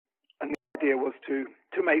idea was to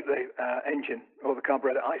make the engine or the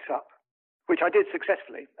carburetor ice up, which I did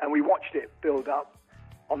successfully, and we watched it build up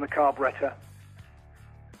on the carburetor.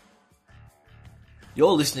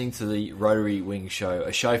 You're listening to the Rotary Wing Show,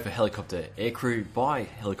 a show for helicopter aircrew by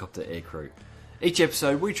helicopter aircrew. Each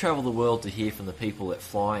episode, we travel the world to hear from the people that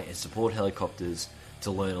fly and support helicopters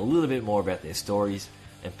to learn a little bit more about their stories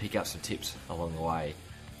and pick up some tips along the way.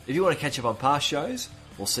 If you want to catch up on past shows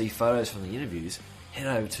or see photos from the interviews, head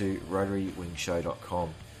over to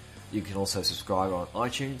rotarywingshow.com. You can also subscribe on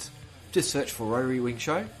iTunes. Just search for Rotary Wing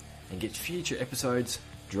Show and get future episodes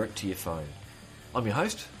direct to your phone. I'm your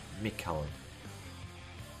host, Mick Cullen.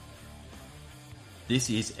 This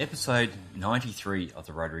is episode 93 of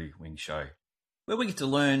the Rotary Wing Show, where we get to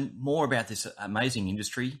learn more about this amazing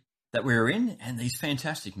industry that we're in and these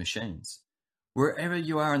fantastic machines. Wherever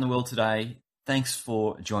you are in the world today, thanks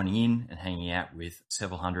for joining in and hanging out with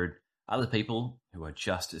several hundred other people who are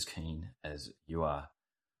just as keen as you are.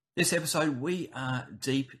 This episode, we are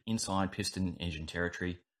deep inside piston engine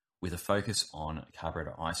territory with a focus on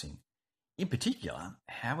carburetor icing. In particular,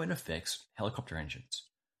 how it affects helicopter engines,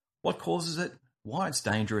 what causes it, why it's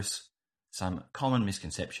dangerous, some common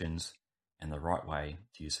misconceptions, and the right way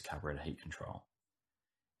to use the carburetor heat control.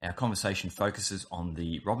 Our conversation focuses on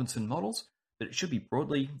the Robinson models, but it should be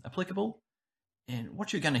broadly applicable. And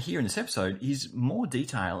what you're going to hear in this episode is more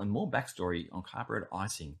detail and more backstory on carburetor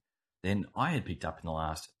icing than I had picked up in the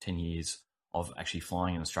last 10 years of actually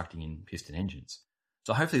flying and instructing in piston engines.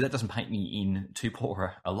 So hopefully that doesn't paint me in too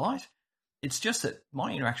poor a light. It's just that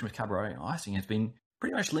my interaction with carburetor icing has been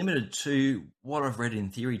pretty much limited to what I've read in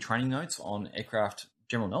theory training notes on aircraft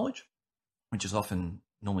general knowledge, which is often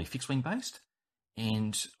normally fixed wing based.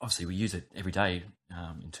 And obviously we use it every day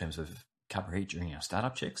in terms of carburetor heat during our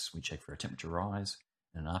startup checks. We check for a temperature rise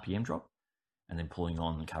and an RPM drop, and then pulling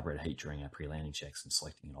on the carburetor heat during our pre-landing checks and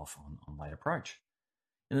selecting it off on late approach.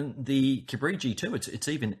 And then the Cabri G2, it's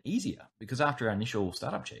even easier because after our initial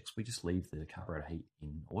startup checks, we just leave the carburetor heat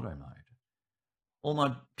in auto mode. All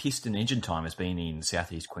my piston engine time has been in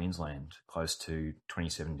southeast Queensland, close to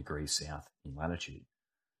 27 degrees south in latitude.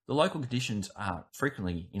 The local conditions are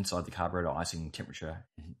frequently inside the carburetor icing temperature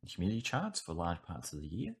and humidity charts for large parts of the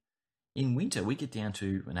year. In winter, we get down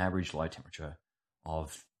to an average low temperature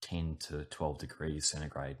of 10 to 12 degrees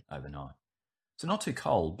centigrade overnight. So not too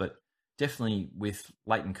cold, but definitely with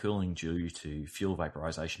latent cooling due to fuel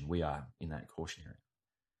vaporization, we are in that caution area.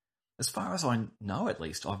 As far as I know, at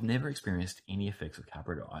least, I've never experienced any effects of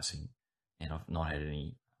carburetor icing, and I've not had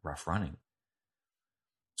any rough running.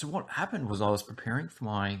 So what happened was I was preparing for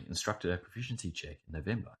my instructor proficiency check in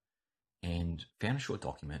November and found a short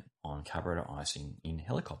document on carburetor icing in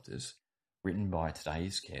helicopters written by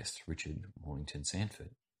today's guest, Richard Mornington Sanford.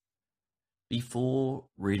 Before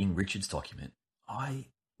reading Richard's document, I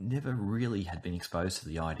never really had been exposed to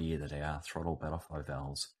the idea that our throttle butterfly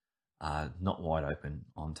valves are not wide open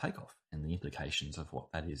on takeoff and the implications of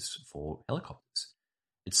what that is for helicopters.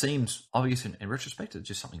 It seems obvious in retrospect, it's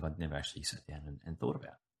just something I'd never actually sat down and thought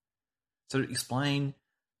about. So to explain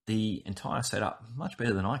the entire setup much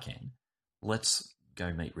better than I can, let's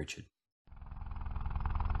go meet Richard.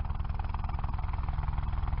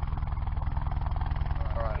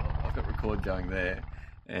 All right, I've got record going there.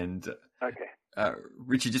 And Okay.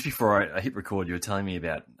 Richard, just before I hit record, you were telling me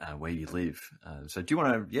about where you live. So do you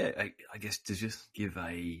want to, I guess, to just give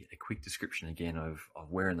a quick description again of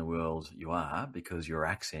where in the world you are, because your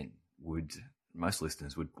accent most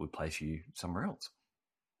listeners would place you somewhere else.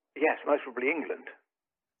 Yes, most probably England.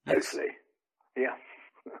 Yes. Hopefully. Yeah.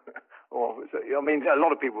 Or, I mean, a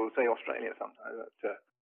lot of people will say Australia sometimes. But,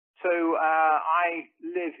 so I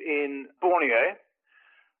live in Borneo,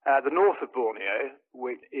 the north of Borneo,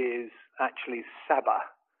 which is actually Sabah,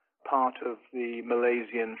 part of the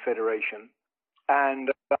Malaysian Federation. And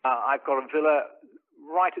I've got a villa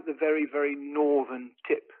right at the very, very northern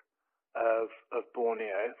tip of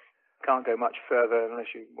Borneo. Can't go much further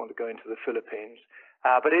unless you want to go into the Philippines.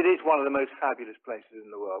 But it is one of the most fabulous places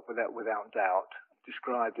in the world, without doubt.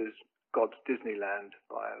 Described as God's Disneyland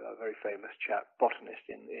by a very famous chap, botanist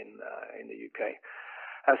in the UK.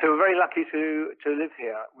 So we're very lucky to live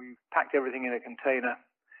here. We packed everything in a container,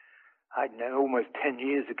 I don't know, almost 10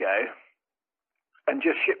 years ago, and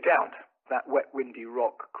just shipped out that wet, windy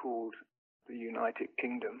rock called the United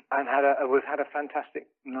Kingdom, and we've had a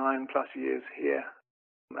fantastic 9+ years here.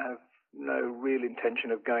 I have no real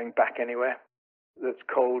intention of going back anywhere that's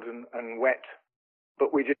cold and wet.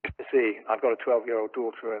 But we just see, I've got a 12-year-old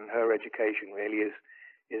daughter, and her education really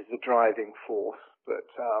is the driving force. But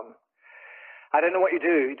I don't know what you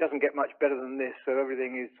do. It doesn't get much better than this, so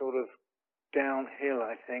everything is sort of downhill,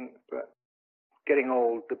 I think. But getting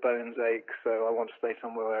old, the bones ache, so I want to stay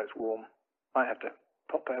somewhere where it's warm. I have to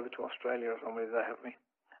pop over to Australia or somewhere to help me.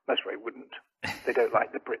 Most probably wouldn't. They don't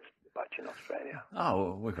like the Brits much in Australia. Oh,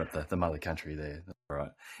 well, we've got the mother country there. That's all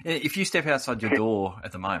right. If you step outside your door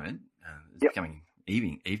at the moment, it's becoming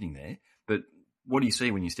evening there, but what do you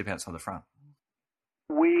see when you step outside the front?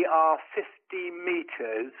 We are 50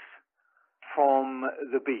 metres from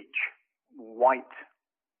the beach, white,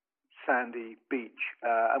 sandy beach,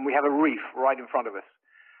 and we have a reef right in front of us.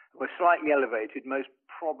 We're slightly elevated, most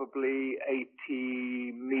probably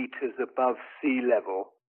 80 metres above sea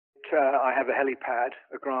level. I have a helipad,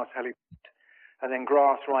 a grass helipad, and then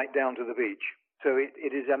grass right down to the beach. So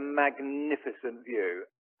it is a magnificent view,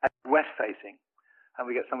 and west facing, and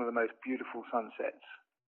we get some of the most beautiful sunsets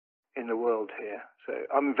in the world here. So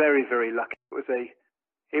I'm very, very lucky.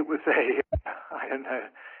 It was a I don't know,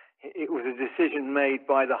 it was a decision made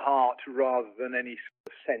by the heart rather than any sort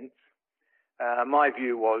of sense. My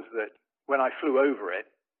view was that when I flew over it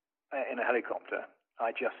in a helicopter,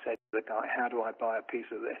 I just said to the guy, how do I buy a piece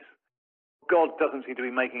of this? God doesn't seem to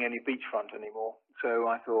be making any beachfront anymore. So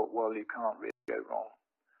I thought, well, you can't really go wrong.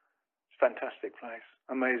 It's a fantastic place.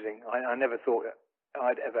 Amazing. I never thought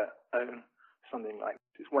I'd ever own something like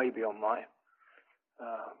this. It's way beyond my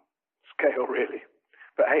scale, really.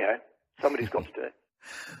 But hey, somebody's got to do it.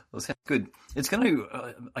 Well, sounds good. It's going to,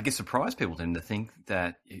 I guess, surprise people then to think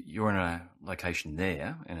that you're in a location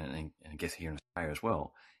there, and I guess here in Australia as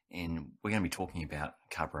well, and we're going to be talking about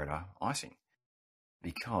carburetor icing.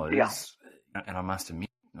 Because, and I must admit,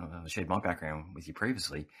 I shared my background with you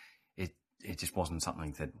previously, it just wasn't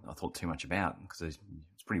something that I thought too much about because it's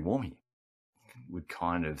pretty warm here. Would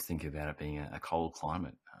kind of think about it being a cold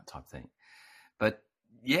climate type thing. But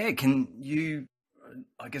yeah, can you,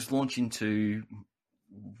 I guess, launch into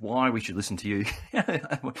why we should listen to you?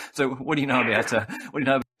 So what do you know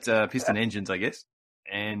about piston engines, I guess?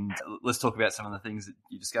 And let's talk about some of the things that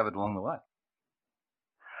you discovered along the way.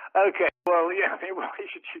 Okay, well, yeah,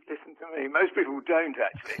 you should listen to me. Most people don't,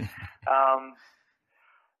 actually. I'm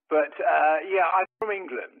from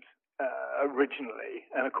England originally,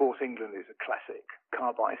 and of course England is a classic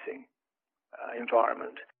carb icing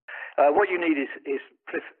environment. What you need is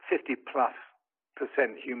 50+%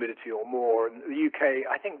 humidity or more. In the UK,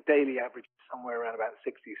 I think daily average is somewhere around about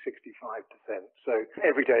 60-65%. So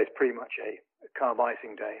every day is pretty much a carb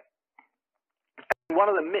icing day. One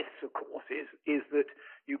of the myths, of course, is that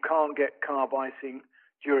you can't get carb icing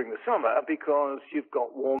during the summer because you've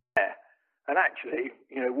got warm air. And actually,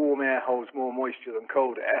 warm air holds more moisture than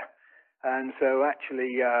cold air. And so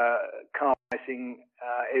actually, carb icing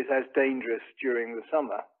is as dangerous during the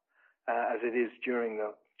summer as it is during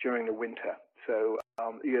the winter. So,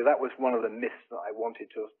 that was one of the myths that I wanted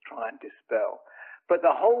to try and dispel. But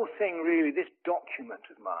the whole thing, really, this document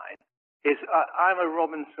of mine is I'm a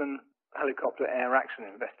Robinson helicopter air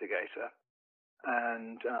accident investigator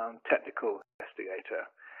and technical investigator.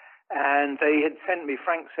 And they had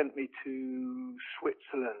Frank sent me to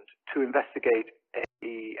Switzerland to investigate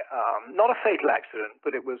not a fatal accident,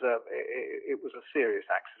 but it was a serious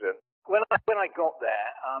accident. When I got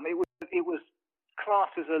there, it was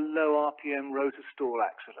classed as a low RPM rotor stall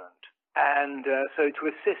accident. And so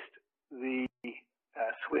to assist the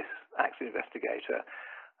Swiss accident investigator,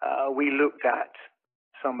 we looked at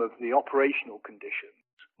some of the operational conditions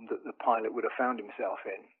that the pilot would have found himself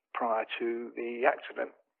in prior to the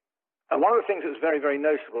accident. And one of the things that was very, very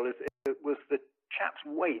noticeable was the chap's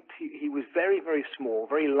weight. He was very, very small,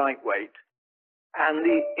 very lightweight. And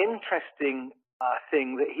the interesting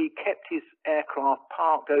thing that he kept his aircraft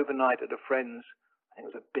parked overnight at a friend's, I think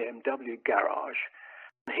it was a BMW garage.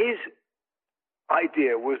 His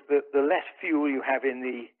idea was that the less fuel you have in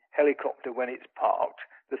the helicopter when it's parked,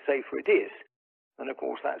 the safer it is. And of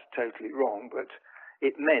course, that's totally wrong, but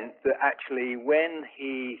it meant that actually when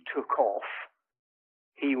he took off,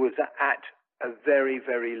 he was at a very,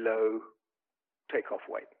 very low takeoff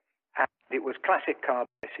weight. And it was classic carb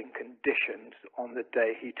icing conditions on the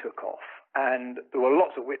day he took off. And there were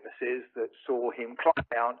lots of witnesses that saw him climb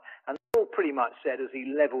down, and they all pretty much said as he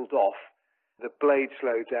leveled off, the blade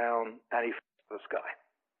slowed down and he fell to the sky.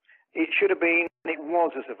 It should have been, and it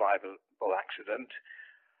was a survivable accident,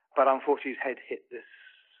 but unfortunately his head hit this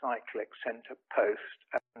cyclic center post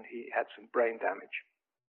and he had some brain damage.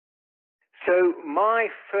 So my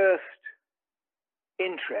first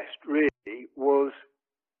interest really was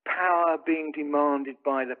power being demanded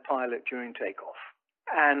by the pilot during takeoff.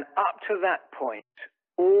 And up to that point,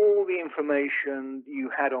 all the information you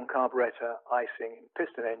had on carburetor icing and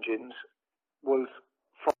piston engines was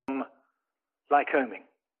from Lycoming.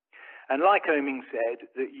 And Lycoming said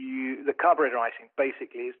that the carburetor icing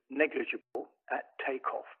basically is negligible at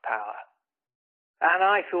takeoff power. And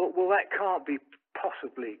I thought, well, that can't be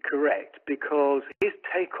possibly correct, because his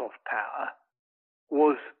takeoff power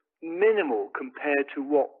was minimal compared to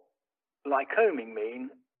what Lycoming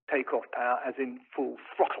mean takeoff power as in full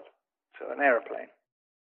throttle, so an aeroplane.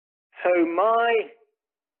 So my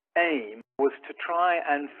aim was to try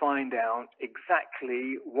and find out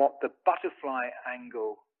exactly what the butterfly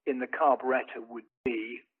angle in the carburetor would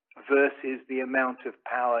be versus the amount of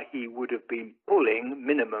power he would have been pulling,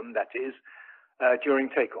 minimum that is, during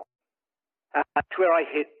takeoff. That's where I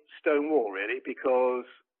hit stone wall, really, because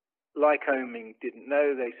Lycoming didn't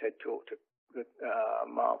know. They said talk to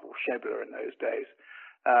Marvel Schebler in those days.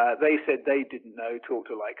 They said they didn't know, talk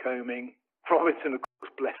to Lycoming. Robinson, of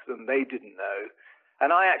course, bless them, they didn't know.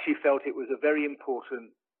 And I actually felt it was a very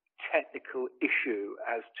important technical issue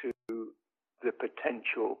as to the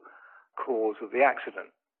potential cause of the accident.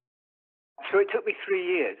 So it took me 3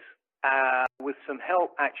 years, with some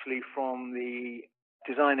help actually from the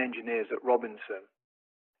design engineers at Robinson.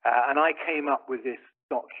 And I came up with this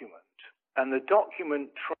document. And the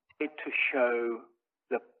document tried to show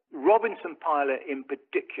the Robinson pilot in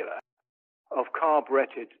particular of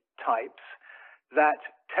carburetted types that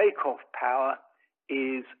takeoff power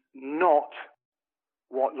is not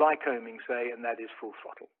what Lycoming say, and that is full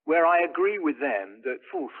throttle. Where I agree with them that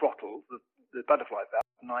full throttle, the butterfly valve,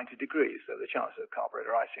 is 90 degrees, so the chances of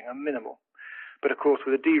carburetor icing are minimal. But of course,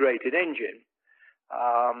 with a derated engine,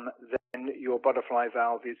 then your butterfly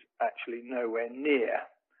valve is actually nowhere near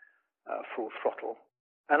full throttle.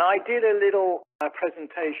 And I did a little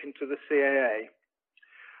presentation to the CAA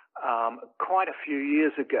quite a few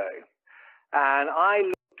years ago, and I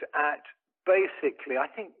looked at basically, I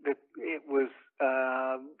think that it was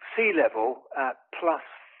sea level at plus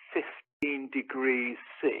 15 degrees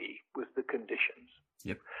C was the conditions.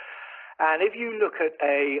 Yep. And if you look at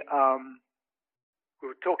we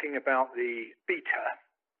were talking about the Beta,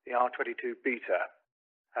 the R22 Beta,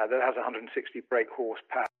 that has a 160 brake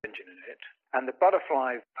horsepower engine in it, and the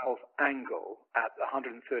butterfly valve angle at the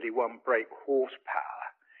 131 brake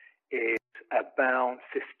horsepower is about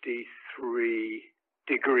 53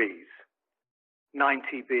 degrees,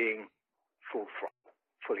 90 being full throttle,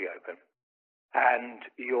 fully open. And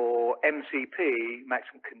your MCP,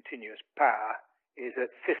 maximum continuous power, is at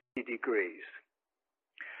 50 degrees.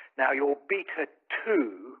 Now your Beta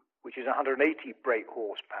 2, which is 180 brake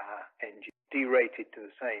horsepower engine, derated to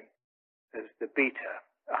the same as the Beta,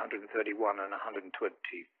 131 and 124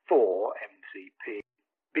 MCP.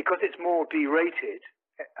 Because it's more derated,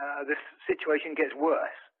 this situation gets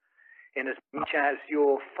worse, in as much as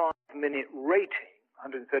your 5-minute rating,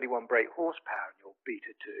 131 brake horsepower in your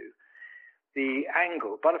Beta 2, the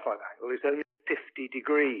angle, butterfly angle, is only 50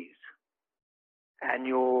 degrees. And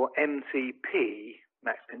your MCP,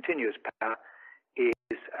 max continuous power, is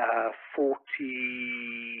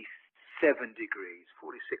 47 degrees,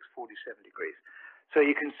 46, 47 degrees. So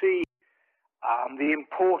you can see the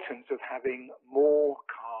importance of having more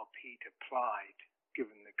carb heat applied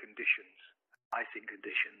given the conditions, icing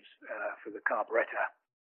conditions for the carburetor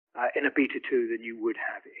in a Beta 2 than you would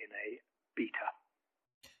have in a Beta.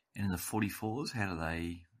 And in the 44s, how do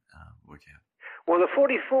they work out? Well, the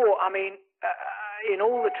 44, I mean, in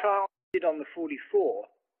all the trials I did on the 44,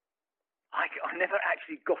 I never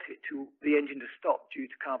actually got it to the engine to stop due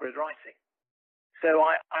to carburetor icing. So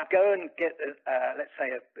I go and get, let's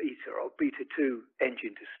say, a Beta or Beta 2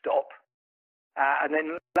 engine to stop, and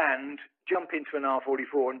then land, jump into an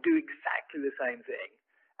R44 and do exactly the same thing.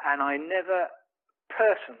 And I never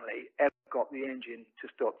personally ever got the engine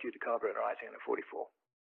to stop due to carburetor icing in a 44.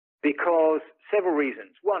 Because several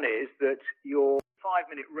reasons. One is that your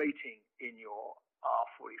 5-minute rating in your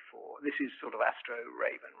R44, this is sort of Astro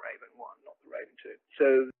Raven 1, not the Raven 2.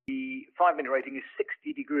 So the 5-minute rating is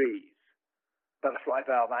 60 degrees butterfly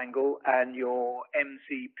valve angle, and your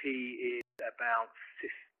MCP is about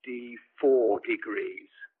 54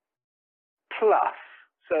 degrees. Plus,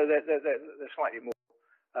 so they're slightly more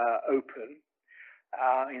open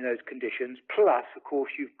in those conditions. Plus, of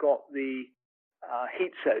course, you've got the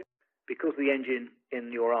heat soak. Because the engine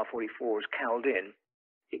in your R44 is cowled in,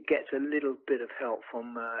 it gets a little bit of help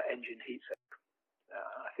from engine heat soak.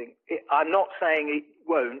 I think I'm not saying it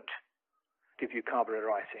won't give you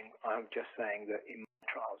carburetor icing. I'm just saying that in my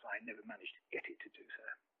trials, I never managed to get it to do so.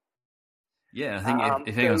 Yeah, I think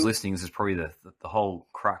if anyone's listening, this is probably the whole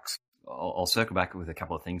crux. I'll circle back with a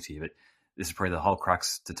couple of things here, but this is probably the whole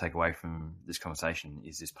crux to take away from this conversation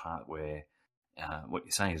is this part where what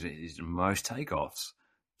you're saying is most takeoffs,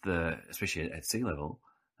 especially at sea level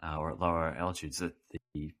or at lower altitudes, that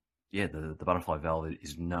the yeah, the butterfly valve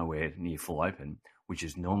is nowhere near full open, which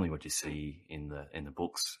is normally what you see in the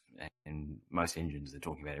books. And most engines, they're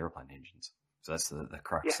talking about airplane engines. So that's the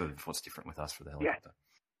crux of what's different with us for the helicopter.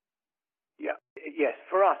 Yeah. Yes.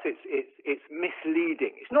 For us, it's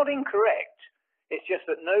misleading. It's not incorrect. It's just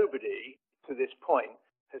that nobody to this point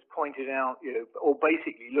has pointed out, or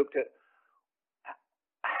basically looked at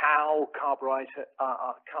how carburetor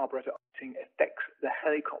icing affects the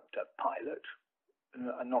helicopter pilot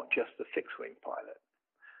and not just the fixed-wing pilot.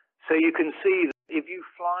 So you can see that if you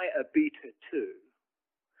fly a Beta 2,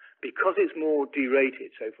 because it's more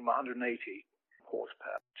derated, so from 180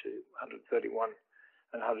 horsepower to 131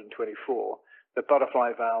 and 124, the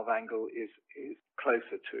butterfly valve angle is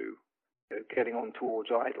closer to getting on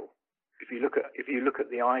towards idle. If you look at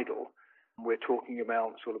the idle, we're talking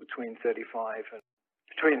about sort of between 35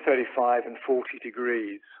 and 40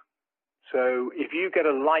 degrees. So if you get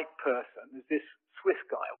a light person, as this Swiss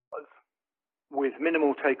guy was, with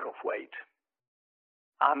minimal takeoff weight,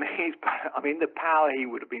 I mean, the power he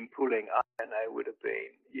would have been pulling, I don't know, would have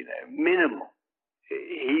been, minimal.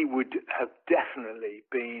 He would have definitely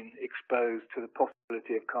been exposed to the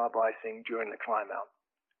possibility of carb icing during the climb out,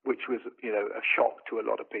 which was, a shock to a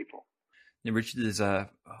lot of people. Now, Richard, there's a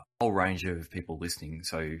whole range of people listening.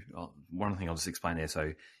 So one thing I'll just explain there.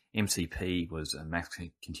 So MCP was a max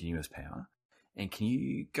continuous power. And can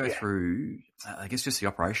you go through, I guess, just the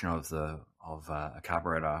operation of a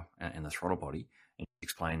carburetor and the throttle body, and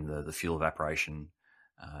explain the fuel evaporation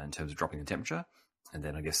in terms of dropping the temperature, and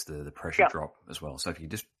then I guess the pressure drop as well. So if you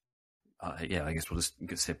just, I guess we'll just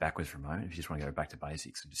step backwards for a moment. If you just want to go back to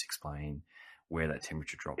basics and just explain where that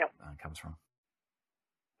temperature drop comes from.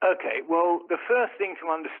 Okay, well, the first thing to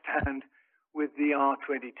understand with the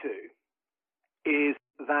R22 is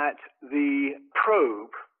that the probe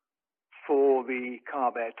for the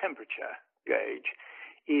carb air temperature gauge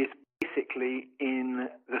is basically in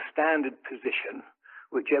the standard position,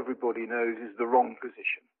 which everybody knows is the wrong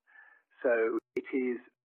position. So it is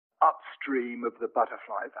upstream of the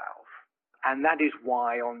butterfly valve. And that is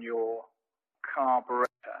why on your carburetor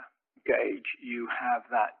gauge you have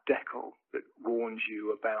that decal that warns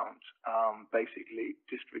you about basically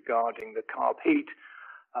disregarding the carb heat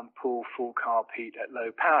and pull full carb heat at low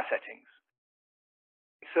power settings.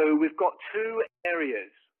 So we've got two areas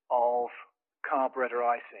of carburetor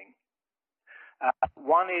icing.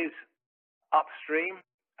 One is upstream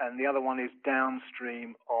and the other one is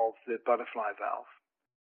downstream of the butterfly valve.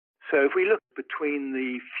 So if we look between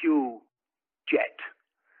the fuel jet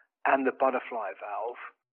and the butterfly valve,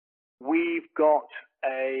 we've got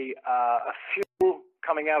a fuel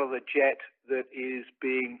coming out of the jet that is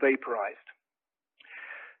being vaporized.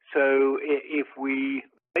 So if we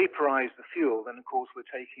vaporize the fuel, then of course we're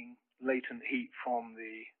taking latent heat from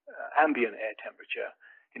the ambient air temperature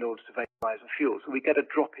in order to vaporize the fuel. So we get a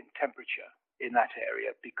drop in temperature in that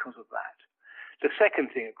area because of that. The second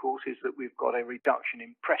thing, of course, is that we've got a reduction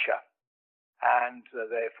in pressure, and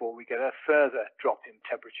therefore we get a further drop in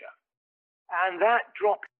temperature. And that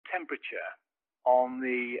drop in temperature on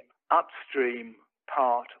the upstream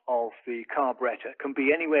part of the carburetor can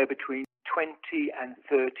be anywhere between 20 and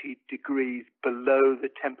 30 degrees below the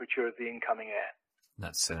temperature of the incoming air.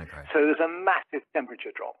 That's centigrade. So there's a massive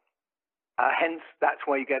temperature drop. Hence, that's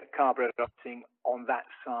why you get carburetor icing on that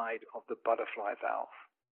side of the butterfly valve.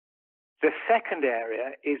 The second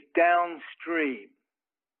area is downstream,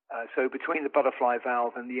 so between the butterfly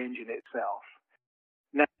valve and the engine itself.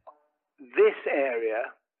 Now, this area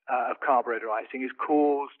of carburetor icing is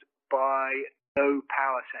caused by low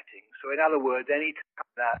power settings. So in other words, any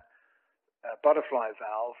time that butterfly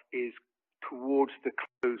valve is towards the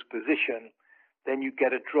closed position, then you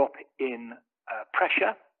get a drop in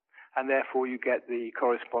pressure, and therefore you get the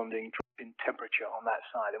corresponding drop in temperature on that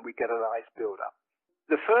side, and we get an ice buildup.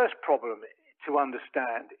 The first problem to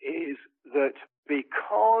understand is that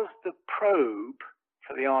because the probe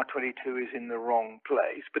for the R22 is in the wrong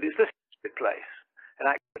place, but it's the place, and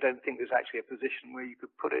actually I don't think there's actually a position where you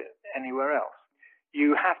could put it anywhere else.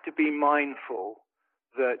 You have to be mindful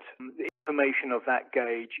that the information of that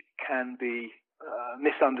gauge can be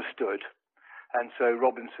misunderstood, and so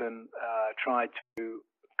Robinson tried to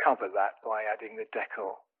cover that by adding the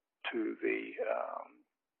decal to the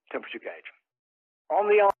temperature gauge. On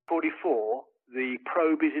the R44, the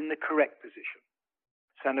probe is in the correct position.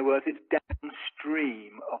 So in other words, it's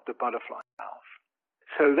downstream of the butterfly valve.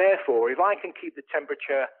 So therefore, if I can keep the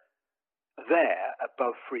temperature there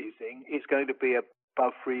above freezing, it's going to be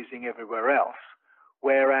above freezing everywhere else.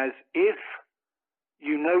 Whereas if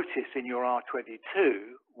you notice in your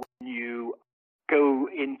R22, when you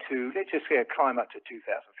go into, let's just say, climb up to 2,000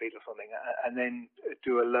 feet or something, and then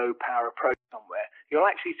do a low power approach somewhere, you'll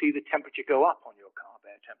actually see the temperature go up on your carb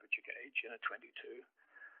air temperature gauge in a 22.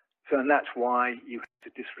 So, and that's why you have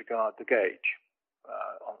to disregard the gauge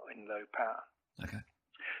in low power. Okay.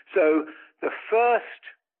 So the first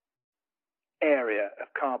area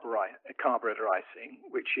of carburetor icing,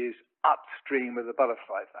 which is upstream of the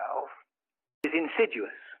butterfly valve, is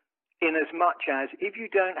insidious, in as much as if you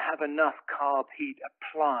don't have enough carb heat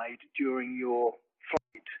applied during your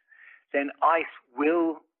flight, then ice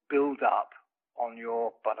will build up on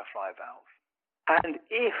your butterfly valve. And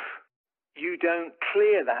if you don't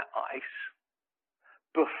clear that ice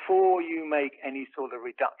before you make any sort of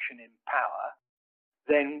reduction in power,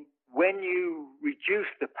 then when you reduce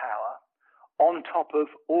the power on top of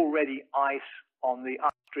already ice on the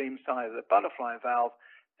upstream side of the butterfly valve,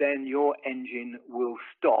 then your engine will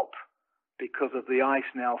stop because of the ice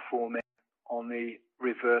now forming on the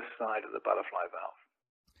reverse side of the butterfly valve.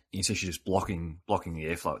 You're essentially just blocking the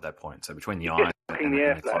airflow at that point. So between the ice and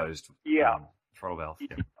the closed throttle valve.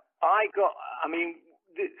 Yeah.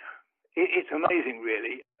 It's amazing,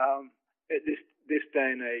 really, at this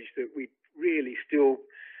day and age that we really still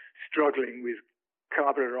struggling with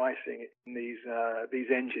carburetor icing in these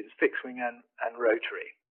engines, fixed wing and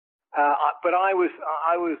rotary. But I was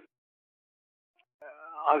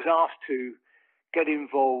asked to get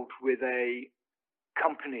involved with a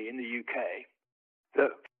company in the UK that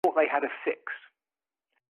thought they had a fix,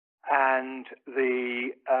 and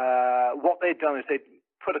what they'd done is they'd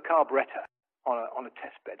put a carburetor on a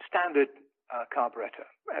test bed, standard carburetor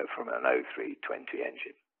from an O320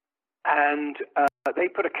 engine, and they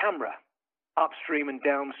put a camera upstream and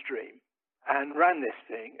downstream and ran this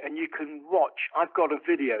thing, and you can watch. I've got a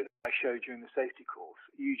video that I showed during the safety course.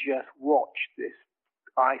 You just watch this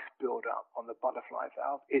ice build up on the butterfly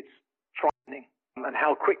valve. It's frightening, and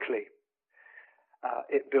how quickly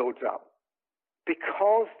it builds up.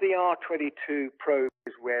 Because the R22 Pro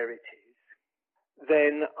is where it is,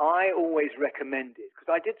 then I always recommended,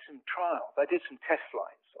 because I did some trials, I did some test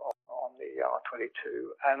flights on the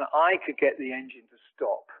R22, and I could get the engine to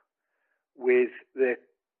stop with the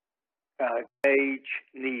gauge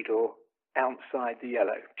needle outside the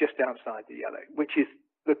yellow, just outside the yellow, which is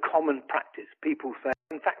the common practice. People say,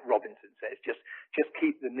 in fact, Robinson says, just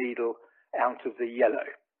keep the needle out of the yellow.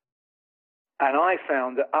 And I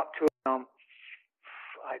found that up to around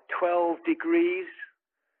 12 degrees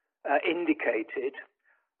indicated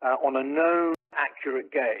on a known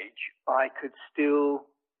accurate gauge, I could still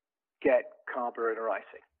get carburetor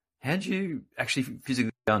icing. How did you actually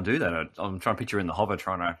physically go and do that? I'm trying to picture in the hover,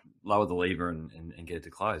 trying to lower the lever and get it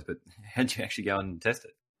to close, but how did you actually go and test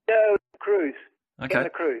it? No, cruise. Okay. In the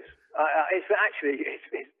cruise.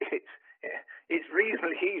 It's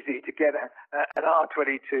reasonably easy to get an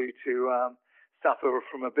R22 to suffer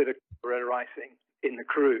from a bit of carburetor icing in the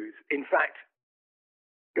cruise. In fact,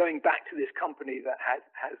 going back to this company that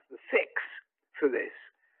has the fix for this,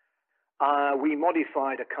 we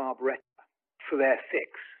modified a carburetor for their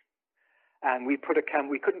fix. And we put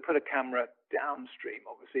we couldn't put a camera downstream,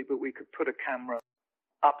 obviously, but we could put a camera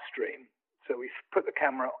upstream. So we put the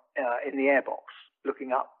camera in the airbox,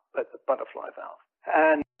 looking up at the butterfly valve.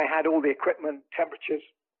 And I had all the equipment, temperatures.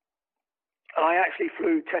 And I actually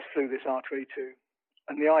test flew this R22.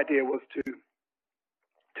 And the idea was to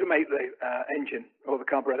make the engine or the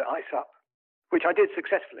carburetor ice up, which I did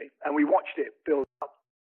successfully. And we watched it build up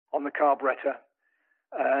on the carburetor.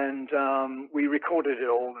 And we recorded it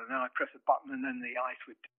all, and then I press a button, and then the ice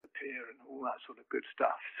would disappear and all that sort of good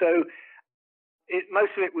stuff. So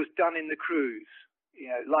most of it was done in the cruise,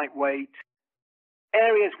 lightweight,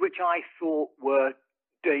 areas which I thought were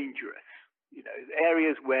dangerous,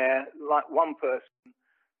 areas where, like one person,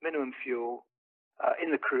 minimum fuel,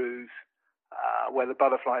 in the cruise, where the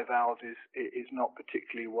butterfly valve is not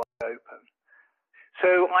particularly wide open.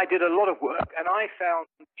 So I did a lot of work, and I found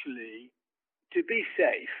actually, to be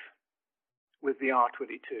safe with the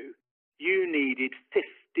R22, you needed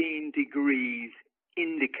 15 degrees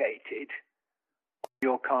indicated on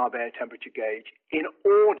your carb air temperature gauge in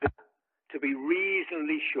order to be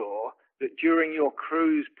reasonably sure that during your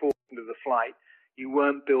cruise portion of the flight, you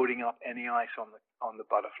weren't building up any ice on the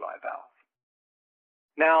butterfly valve.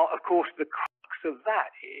 Now, of course, the crux of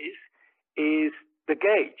that is the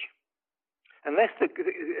gauge. Unless I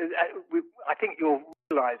think you're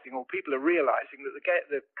realizing, or people are realizing, that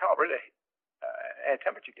the carburetor air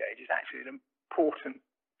temperature gauge is actually an important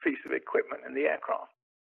piece of equipment in the aircraft.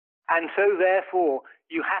 And so, therefore,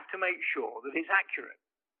 you have to make sure that it's accurate.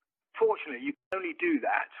 Fortunately, you can only do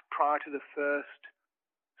that prior to the first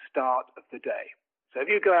start of the day. So if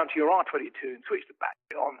you go out to your R22 and switch the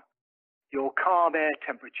battery on, your carb air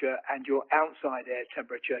temperature and your outside air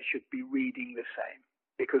temperature should be reading the same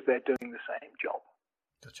because they're doing the same job.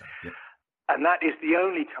 Gotcha. Yep. And that is the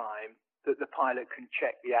only time that the pilot can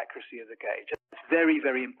check the accuracy of the gauge. It's very,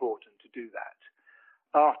 very important to do that.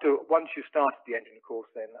 Once you've started the engine, of course,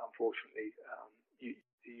 then unfortunately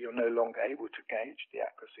you're no longer able to gauge the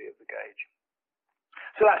accuracy of the gauge.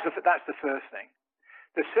 So that's the first thing.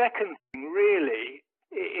 The second thing, really,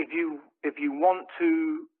 if you want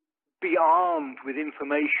to be armed with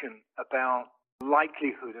information about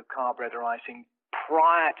likelihood of carburetor icing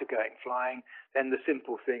prior to going flying, then the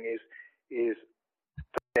simple thing is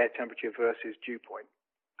air temperature versus dew point.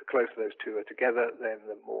 The closer those two are together, then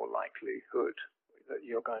the more likelihood that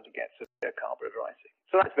you're going to get severe carburetor icing.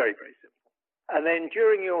 So that's very, very simple. And then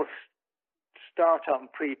during your startup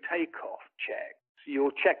and pre-takeoff checks,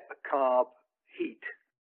 you'll check the carb heat.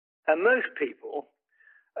 And most people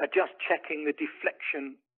are just checking the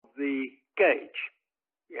deflection of the gauge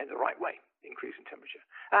in the right way, increase in temperature.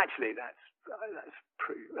 Actually, that's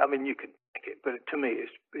pretty, I mean, you can check it, but to me,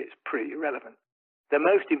 it's pretty irrelevant. The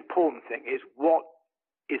most important thing is what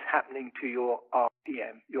is happening to your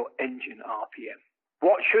RPM, your engine RPM.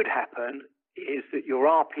 What should happen is that your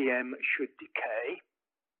RPM should decay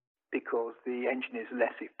because the engine is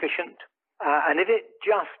less efficient. And if it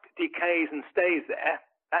just decays and stays there,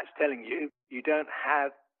 that's telling you you don't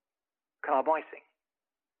have carb icing.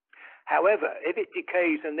 However, if it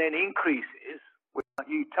decays and then increases without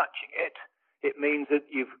you touching it, it means that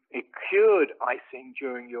you've accrued icing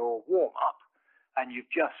during your warm-up and you've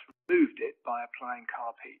just removed it by applying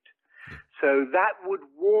carb heat. So that would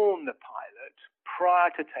warn the pilot prior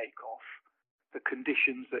to takeoff the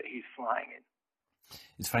conditions that he's flying in.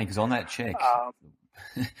 It's funny because on that check, I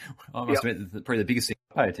must admit that probably the biggest thing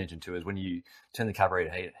I pay attention to is when you turn the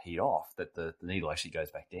carburetor heat off, that the needle actually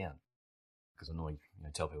goes back down. Because I normally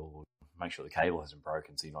tell people, make sure the cable hasn't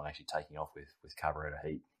broken so you're not actually taking off with carburetor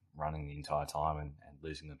heat running the entire time and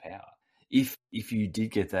losing the power. If you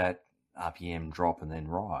did get that RPM drop and then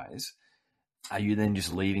rise, are you then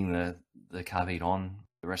just leaving the carb heat on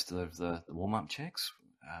the rest of the warm-up checks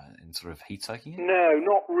and sort of heat soaking it? No,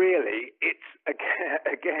 not really. It's,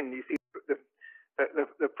 again, you see,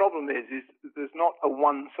 the problem is there's not a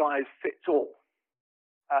one-size-fits-all.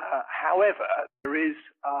 However, there is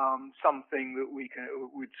something that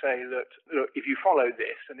would say that, look, if you follow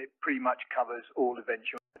this, and it pretty much covers all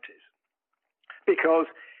eventualities. Because,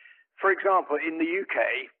 for example, in the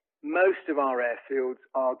UK, most of our airfields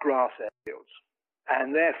are grass airfields,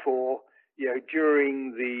 and therefore,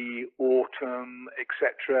 during the autumn,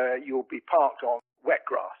 etc., you'll be parked on wet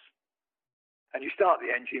grass. And you start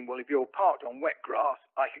the engine, well, if you're parked on wet grass,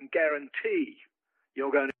 I can guarantee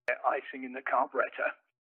you're going to get icing in the carburetor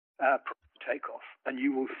prior to takeoff, and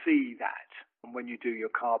you will see that when you do your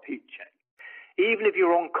carb heat check. Even if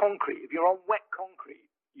you're on concrete, if you're on wet concrete,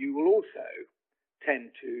 you will also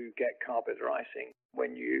tend to get carburetor icing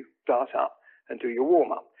when you start up and do your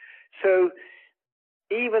warm-up. So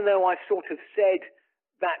even though I've sort of said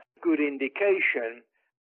that's a good indication,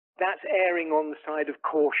 that's erring on the side of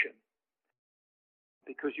caution,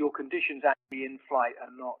 because your conditions actually in flight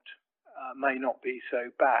are may not be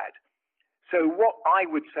so bad. So what I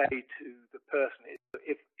would say to the person is,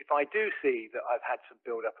 if I do see that I've had some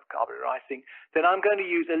build-up of carburetor icing, then I'm going to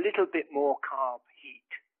use a little bit more carb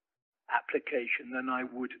heat application than I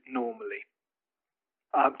would normally,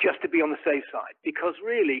 just to be on the safe side. Because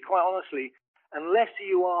really, quite honestly, unless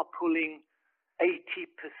you are pulling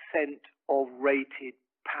 80% of rated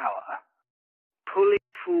power, pulling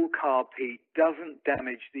full carb heat doesn't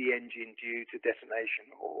damage the engine due to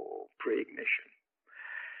detonation or pre-ignition.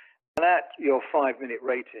 And at your 5-minute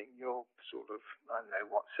rating, you're sort of,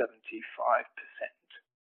 75%.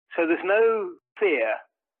 So there's no fear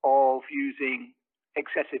of using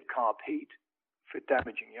excessive carb heat for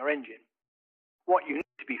damaging your engine. What you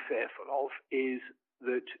need to be fearful of is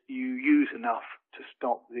that you use enough to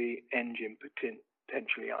stop the engine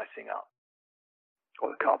potentially icing up,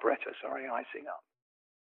 or the carburetor, icing up.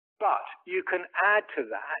 But you can add to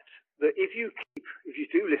that if you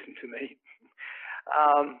do listen to me,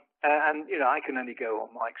 and I can only go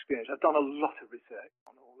on my experience. I've done a lot of research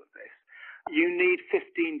on all of this. You need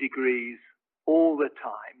 15 degrees all the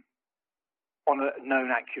time on a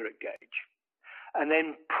known accurate gauge. And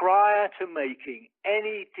then prior to making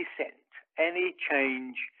any descent, any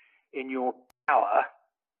change in your power,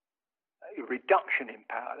 reduction in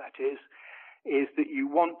power that is that you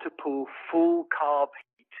want to pull full carb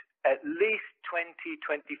heat at least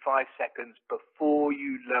 20-25 seconds before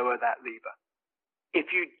you lower that lever.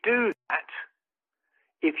 If you do that,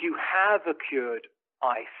 if you have accrued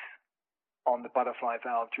ice on the butterfly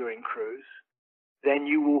valve during cruise, then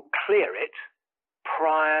you will clear it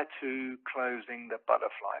prior to closing the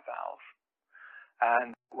butterfly valve.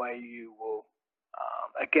 And that way you will,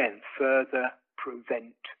 again, further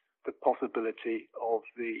prevent the possibility of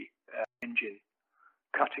the engine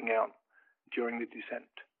cutting out during the descent.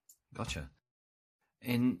 Gotcha.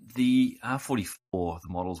 And the R44, the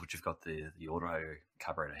models which have got the auto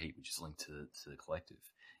carburetor heat, which is linked to the Collective,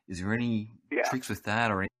 is there any tricks with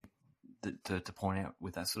that or any to point out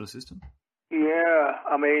with that sort of system? Yeah,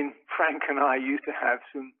 I mean, Frank and I used to have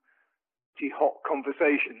some pretty hot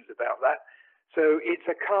conversations about that. So it's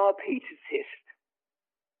a carb heat assist.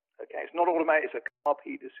 Okay, it's not automatic, it's a carb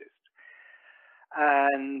heat assist.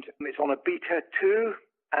 And it's on a Beta 2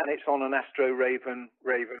 and it's on an Astro Raven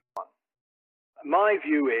 1. My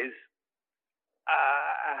view is,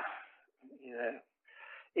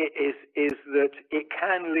 is that it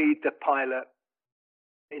can lead the pilot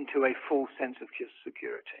into a false sense of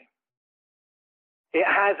security. It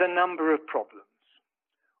has a number of problems.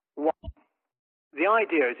 One, the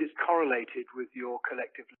idea is it's correlated with your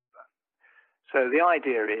collective lever. So the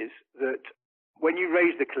idea is that when you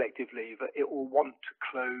raise the collective lever, it will want to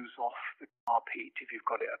close off the carb heat if you've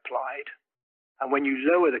got it applied. And when you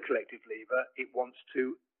lower the collective lever, it wants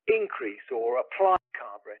to increase or apply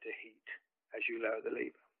carburetor heat as you lower the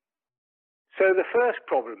lever. So the first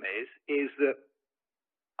problem is that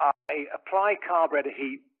I apply carburetor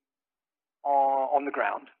heat on the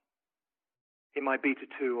ground in my Beta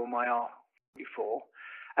 2 or my R44,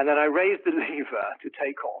 and then I raise the lever to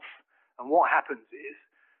take off. And what happens is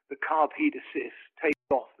the carb heat assist takes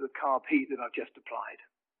off the carb heat that I've just applied.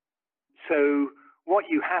 So what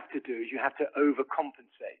you have to do is you have to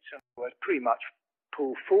overcompensate. So in other words, pretty much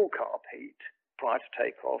pull full carb heat prior to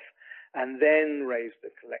takeoff and then raise the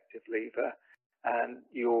collective lever, and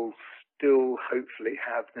you'll still hopefully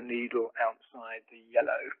have the needle outside the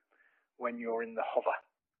yellow when you're in the hover.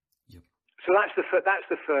 Yep. So that's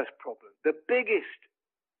the first problem. The biggest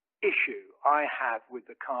issue I have with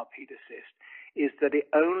the carb heat assist is that it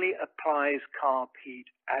only applies carb heat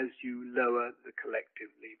as you lower the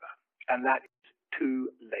collective lever, and that is too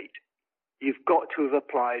late. You've got to have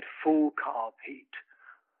applied full carb heat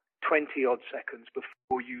 20 odd seconds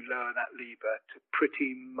before you lower that lever to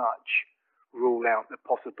pretty much rule out the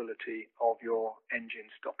possibility of your engine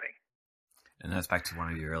stopping. And that's back to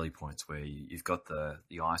one of your early points where you've got the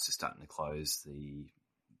ice is starting to close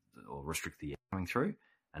or restrict the air coming through,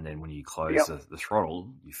 and then when you close the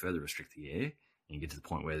throttle, you further restrict the air, and you get to the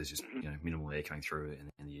point where there's just minimal air coming through,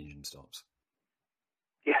 and the engine stops.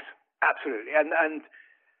 Yes, absolutely. And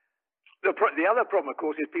the other problem, of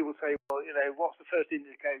course, is people say, well, what's the first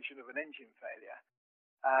indication of an engine failure?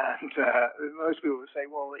 And most people will say,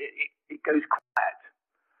 well, it goes quiet.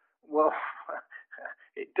 Well,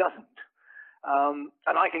 it doesn't.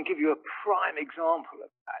 And I can give you a prime example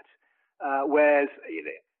of that, whereas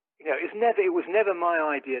it was never my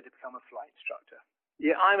idea to become a flight instructor.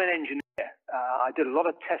 Yeah, I'm an engineer. I did a lot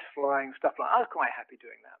of test flying, stuff like that. I was quite happy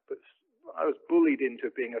doing that, but I was bullied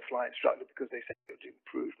into being a flight instructor because they said it would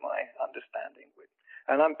improve my understanding.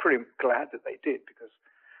 And I'm pretty glad that they did, because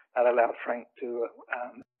that allowed Frank to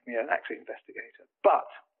make me an accident investigator. But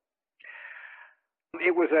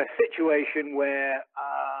it was a situation where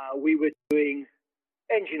we were doing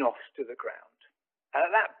engine offs to the ground. And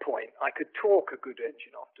at that point, I could talk a good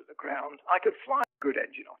engine off to the ground. I could fly a good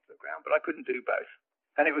engine off to the ground, but I couldn't do both.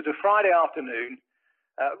 And it was a Friday afternoon,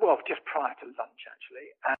 just prior to lunch,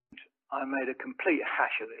 actually, and I made a complete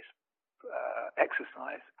hash of this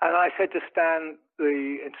exercise. And I said to Stan,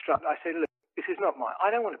 the instructor, I said, look, this is not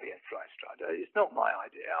I don't want to be a flight instructor. It's not my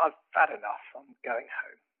idea. I've had enough. I'm going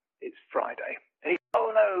home. It's Friday. And he said,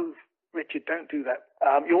 oh, no, Richard, don't do that.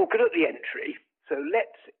 You're good at the entry, so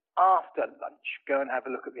let's, after lunch, go and have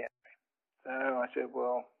a look at the entry. So I said,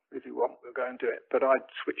 well, if you want, we'll go and do it. But I'd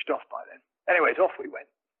switched off by then. Anyways, off we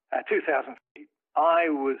went. 2,000 feet.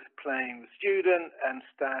 I was playing the student and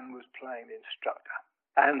Stan was playing the instructor.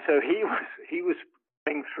 And so he was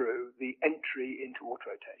going through the entry into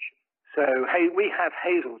auto rotation. So, hey, we have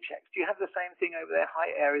Hazel checks. Do you have the same thing over there?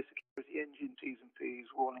 High area security, engine T's and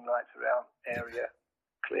P's, warning lights around area,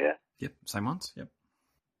 clear? Yep, same ones, yep.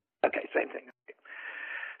 Okay, same thing.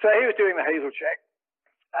 So he was doing the Hazel check,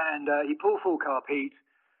 and he pulled full carb heat,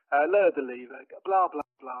 lowered the lever, blah, blah,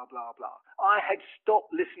 blah, blah, blah. I had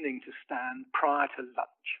stopped listening to Stan prior to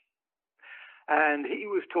lunch. And he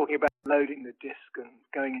was talking about loading the disc and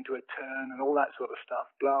going into a turn and all that sort of stuff,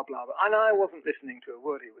 blah, blah, blah. And I wasn't listening to a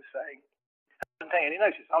word he was saying. I wasn't taking any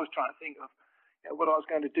notice. I was trying to think of what I was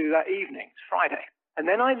going to do that evening. It's Friday. And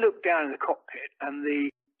then I looked down in the cockpit, and the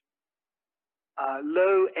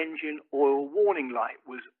low engine oil warning light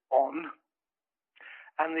was on,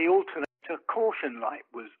 and the alternator caution light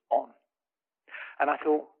was on. And I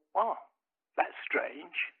thought, wow, that's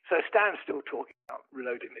strange. So Stan's still talking about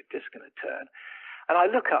reloading the disc and a turn. And I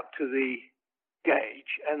look up to the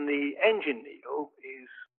gauge, and the engine needle is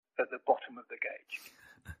at the bottom of the gauge.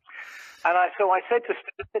 And so I said to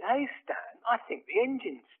Stan, hey, Stan, I think the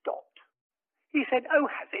engine stopped. He said, oh,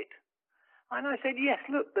 has it? And I said, yes,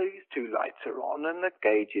 look, these two lights are on, and the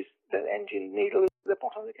engine needle is at the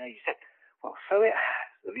bottom of the gauge. He said, well, so it has.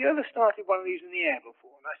 Have you ever started one of these in the air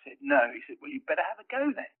before? And I said, no. He said, well, you better have a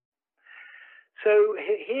go then. So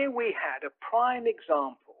here we had a prime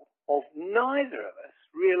example of neither of us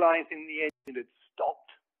realizing the engine had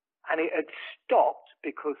stopped, and it had stopped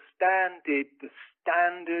because Stan did the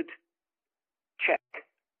standard check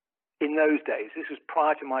in those days. This was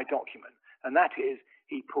prior to my document, and that is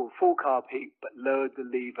he pulled full carb heat but lowered the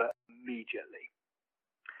lever immediately.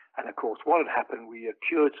 And of course, what had happened, we had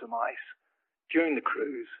cured some ice during the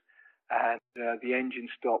cruise, and the engine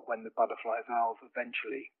stopped when the butterfly valve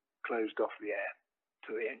eventually closed off the air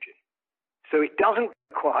to the engine. So it doesn't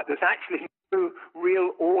quite, there's actually no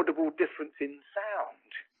real audible difference in sound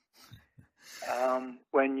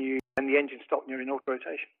when the engine stopped and you're in auto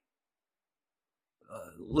rotation.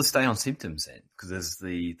 Let's stay on symptoms then, because there's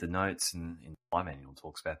the notes in the fly manual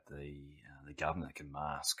talks about the governor that can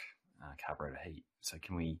mask carburetor heat. So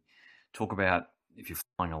can we talk about, if you're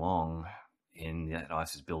flying along and that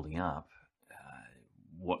ice is building up,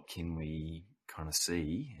 what can we kind of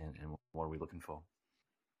see and what are we looking for?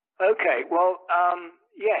 Okay, well,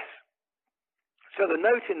 yes. So the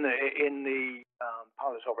note in the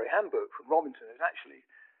Pilot's Operator Handbook from Robinson is actually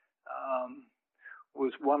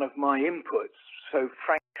was one of my inputs. So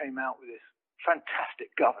Frank came out with this fantastic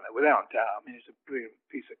governor, without doubt. I mean, it's a brilliant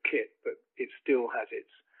piece of kit, but it still has its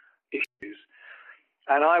issues.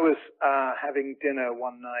 And I was having dinner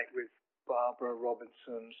one night with Barbara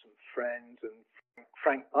Robinson, some friends, and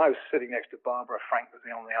Frank. I was sitting next to Barbara. Frank was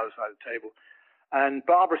on the other side of the table. And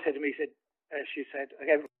Barbara said to me, she said,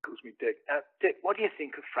 again, calls me Dick, Dick, what do you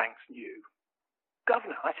think of Frank's new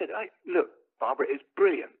governor? I said, look, Barbara, it's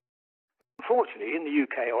brilliant. Unfortunately, in the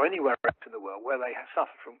UK or anywhere else in the world where they have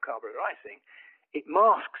suffered from carburetor icing, it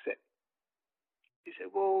masks it. He said,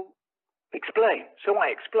 well, explain. So I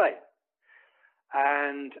explained.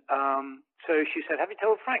 And so she said, have you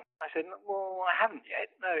told Frank? I said, well, I haven't yet.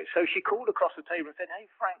 No. So she called across the table and said, hey,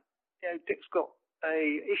 Frank, Dick's got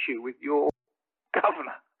a issue with your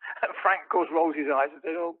governor. And Frank, of course, rolls his eyes and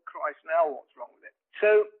said, oh, Christ, now what's wrong with it?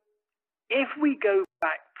 So if we go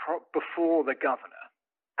back before the governor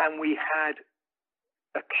and we had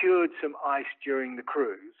cured some ice during the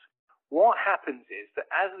cruise, what happens is that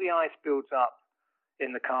as the ice builds up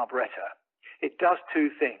in the carburetor, it does two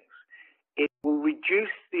things. It will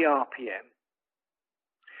reduce the RPM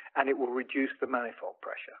and it will reduce the manifold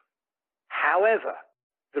pressure. However,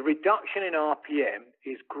 the reduction in RPM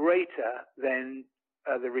is greater than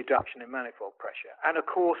the reduction in manifold pressure. And of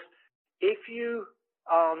course, if you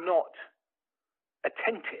are not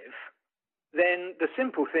attentive, then the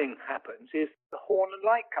simple thing happens is the horn and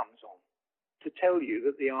light comes on to tell you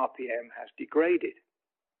that the RPM has degraded.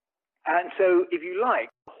 And so, if you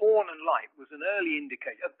like, the horn and light was an early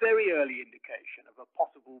indication, a very early indication of a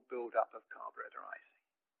possible build-up of carburetor icing.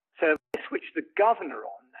 So if I switch the governor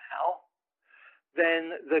on now,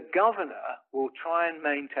 then the governor will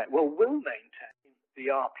maintain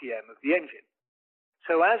the RPM of the engine.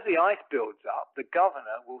 So as the ice builds up, the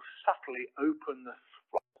governor will subtly open the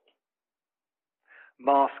throttle,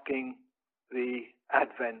 masking the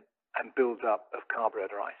advent and build-up of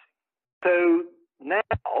carburetor icing. So now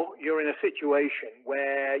you're in a situation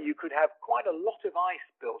where you could have quite a lot of ice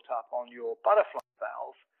built up on your butterfly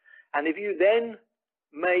valve, and if you then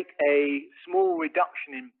make a small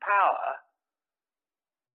reduction in power,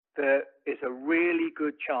 there is a really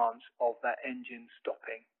good chance of that engine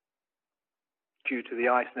stopping due to the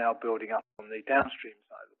ice now building up on the downstream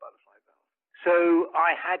side of the butterfly valve. So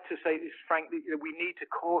I had to say this frankly, we need to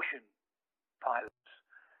caution pilots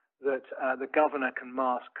that the governor can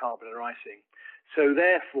mask carburetor icing. So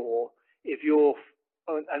therefore, if you're,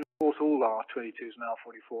 and of course all R22s and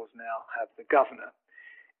R44s now have the governor,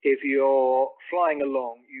 if you're flying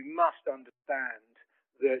along, you must understand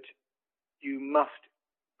that you must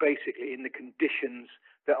basically, in the conditions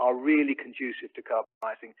that are really conducive to carburetor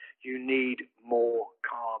icing, you need more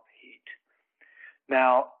carb heat.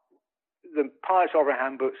 Now, the Pilot's Operator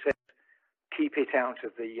Handbook says keep it out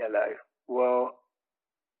of the yellow. Well,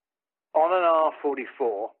 on an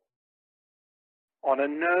R44, on a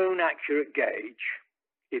known accurate gauge,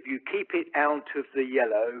 if you keep it out of the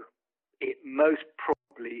yellow, it most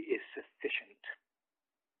probably is sufficient.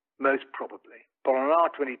 Most probably. But on an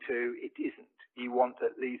R22, it isn't. You want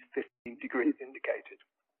at least 15 degrees indicated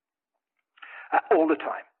all the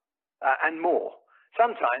time, and more.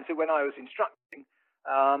 Sometimes when I was instructing,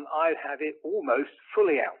 I'd have it almost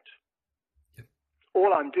fully out. Yep.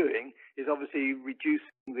 All I'm doing is obviously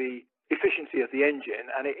reducing the efficiency of the engine,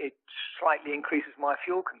 and it slightly increases my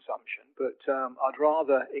fuel consumption. But I'd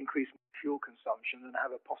rather increase my fuel consumption than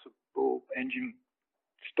have a possible engine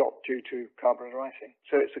stop due to carburetor icing.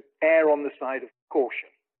 So it's an err on the side of caution.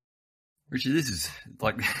 Richard, this is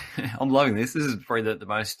like, I'm loving this. This is probably the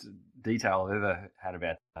most detail I've ever had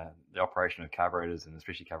about the operation of carburetors, and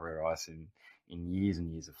especially carburetor ice in years and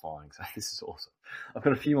years of flying. So this is awesome. I've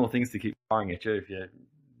got a few more things to keep firing at you if you're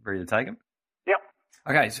ready to take them. Yep.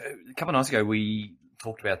 Okay, so a couple of nights ago we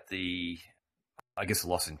talked about the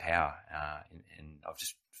loss in power, and I've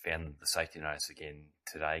just found the safety notice again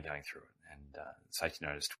today going through it. And safety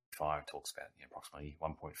notice 25 talks about approximately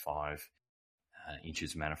 1.5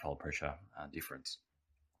 inches of manifold pressure difference.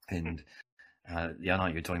 And the other night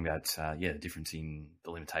you were talking about the difference in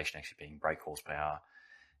the limitation actually being brake horsepower.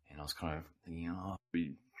 And I was kind of thinking, I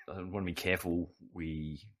want to be careful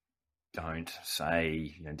we don't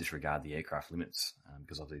say, disregard the aircraft limits,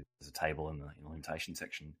 because obviously there's a table in the limitation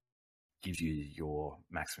section gives you your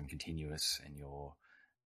maximum continuous and your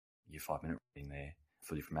 5-minute rating there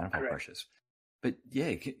for different manifold Correct. pressures. But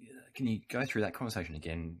yeah, can you go through that conversation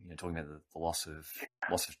again? Talking about the loss of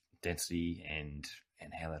density and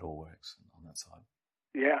how that all works on that side.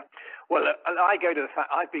 Yeah. Well, I've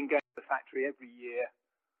been going to the factory every year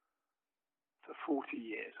for 40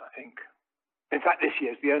 years, I think. In fact, this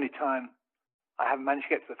year is the only time I haven't managed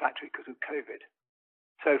to get to the factory because of COVID.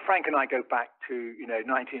 So Frank and I go back to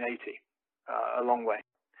 1980, a long way,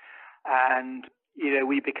 and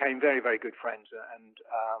we became very, very good friends. And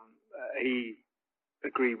he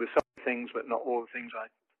agreed with some things, but not all the things I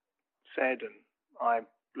said, and I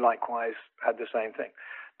likewise had the same thing.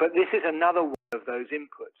 But this is another one of those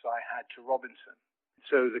inputs I had to Robinson.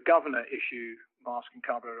 So the governor issue, mask and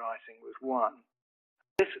carburetor icing, was one.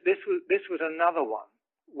 This was another one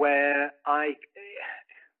where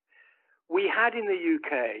we had in the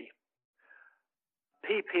UK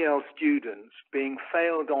PPL students being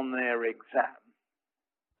failed on their exam,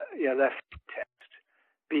 their test,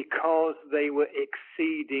 because they were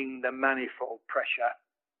exceeding the manifold pressure,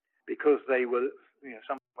 because they were,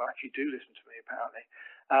 some people actually do listen to me apparently,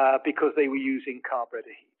 because they were using carburetor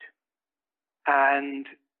heat. And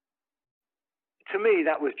to me,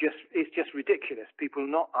 it's just ridiculous. People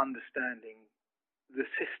not understanding the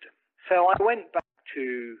system. So I went back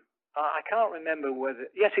to, I can't remember whether,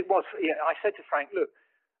 yes, it was. Yeah, I said to Frank, look,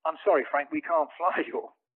 I'm sorry, Frank, we can't fly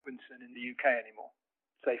your Robinson in the UK anymore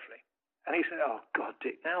safely. And he said, oh, God,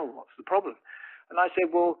 Dick, now what's the problem? And I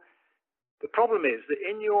said, well, the problem is that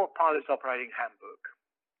in your pilot's operating handbook,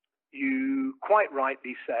 you quite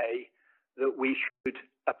rightly say that we should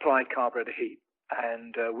apply carburetor heat,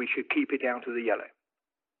 and we should keep it down to the yellow.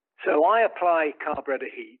 So I apply carburetor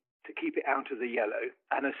heat to keep it down to the yellow,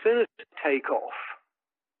 and as soon as I take off,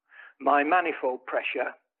 my manifold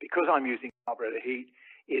pressure, because I'm using carburetor heat,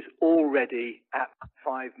 is already at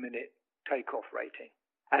 5-minute takeoff rating.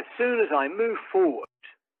 As soon as I move forward,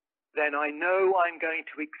 then I know I'm going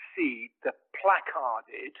to exceed the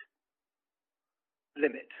placarded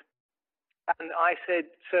limit. And I said,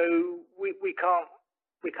 so we can't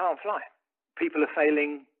fly. People are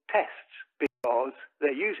failing tests because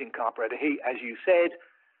they're using carburetor heat, as you said,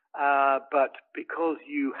 but because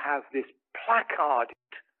you have this placarded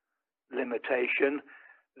limitation,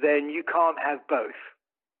 then you can't have both.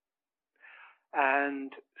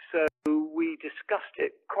 And so we discussed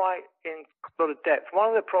it quite in a lot of depth. One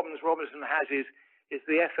of the problems Robinson has is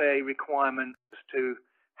the FAA requirement as to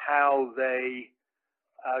how they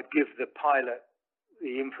give the pilot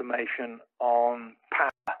the information on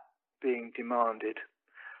power being demanded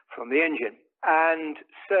from the engine. And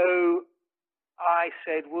so I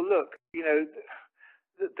said, well, look,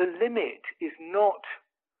 the limit is not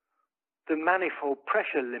the manifold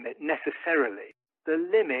pressure limit necessarily. The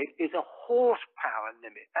limit is a horsepower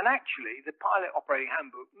limit. And actually, the pilot operating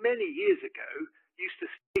handbook many years ago used to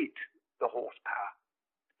state the horsepower,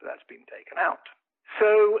 but that's been taken out.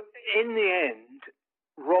 So in the end,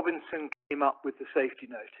 Robinson came up with the safety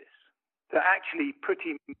notice that actually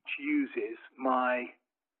pretty much uses my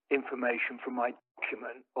information from my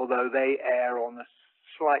document, although they err on the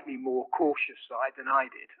slightly more cautious side than I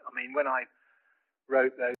did. I mean, when I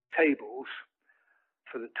wrote those tables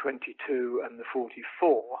for the 22 and the 44,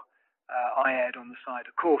 I erred on the side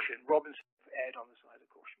of caution. Robinson erred on the side of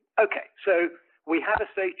caution. Okay, so we have a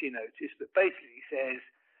safety notice that basically says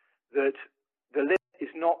that the limit is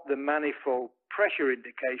not the manifold pressure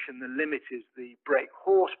indication, the limit is the brake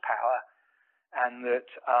horsepower, and that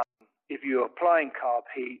if you're applying carb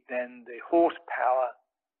heat, then the horsepower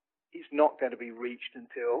is not going to be reached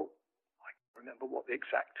until, I can't remember what the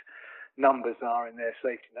exact numbers are in their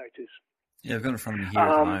safety notice. Yeah, I've got it in front of me here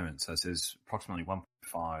at the moment. So it says approximately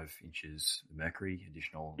 1.5 inches of mercury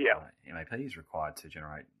additional MAP is required to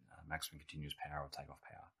generate maximum continuous power or takeoff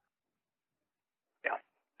power. Yeah,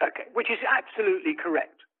 okay, which is absolutely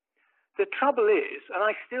correct. The trouble is, and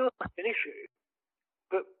I still have an issue,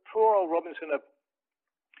 but poor old Robinson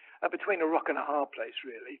are between a rock and a hard place,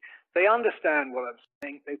 really. They understand what I'm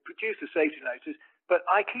saying. They produce a safety notice, but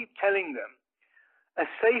I keep telling them a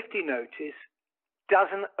safety notice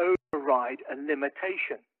doesn't override a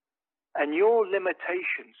limitation. And your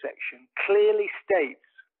limitation section clearly states,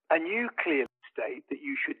 and you clearly state, that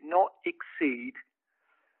you should not exceed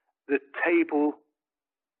the table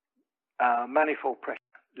manifold pressure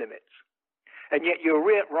limits. And yet you're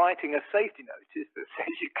writing a safety notice that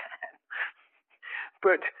says you can.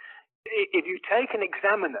 But if you take an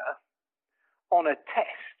examiner on a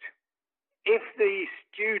test, if the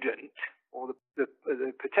student or the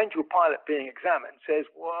potential pilot being examined says,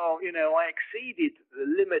 well, I exceeded the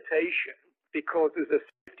limitation because there's a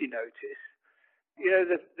safety notice,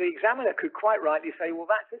 the examiner could quite rightly say, well,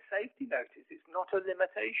 that's a safety notice. It's not a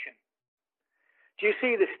limitation. Do you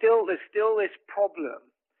see there's still this problem,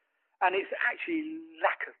 and it's actually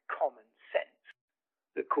lack of common sense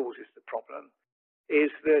that causes the problem,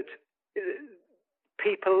 is that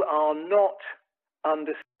people are not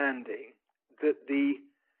understanding that the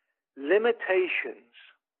limitations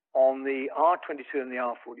on the R22 and the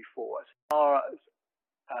R44 as far as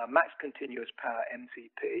max continuous power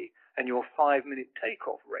MCP and your 5-minute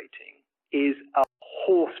takeoff rating is a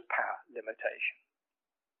horsepower limitation.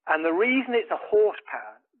 And the reason it's a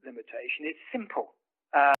horsepower limitation is simple.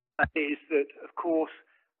 Is that, of course,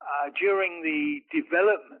 during the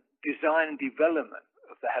design and development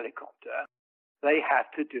of the helicopter, they had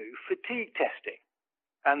to do fatigue testing.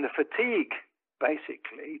 And the fatigue,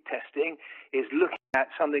 basically, testing is looking at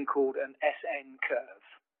something called an SN curve.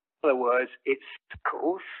 In other words, it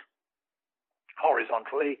circles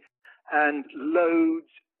horizontally and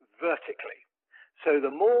loads vertically. So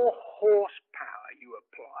the more horsepower you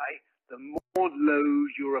apply, the more load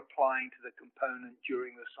you're applying to the component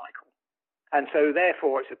during the cycle. And so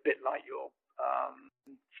therefore it's a bit like your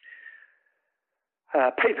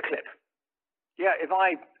paperclip. Yeah, if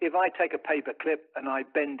I take a paperclip and I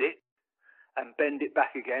bend it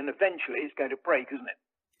back again, eventually it's going to break, isn't it?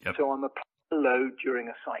 Yep. So I'm applying load during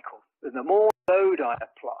a cycle. And the more load I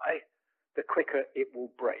apply, the quicker it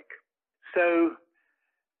will break. So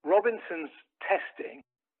Robinson's testing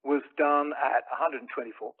was done at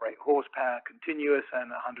 124 brake horsepower continuous and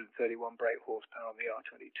 131 brake horsepower on the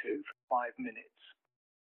R22 for 5 minutes.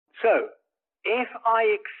 So if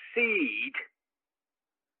I exceed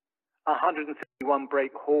 131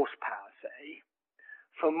 brake horsepower, say,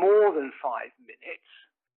 for more than 5 minutes,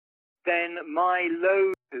 then my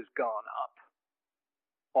load has gone up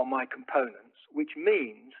on my components, which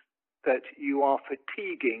means that you are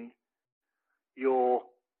fatiguing your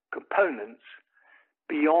components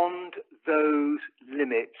beyond those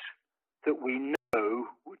limits that we know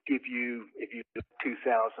would give you, if you do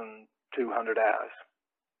 2,200 hours.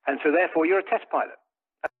 And so therefore you're a test pilot.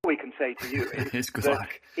 That's all we can say to you is it's good that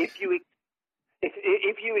luck. if you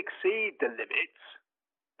exceed the limits,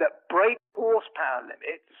 that brake horsepower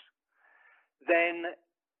limits, then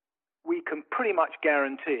we can pretty much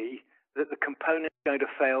guarantee that the component is going to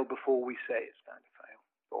fail before we say it's going to fail,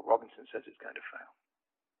 or Robinson says it's going to fail.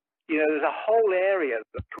 There's a whole area that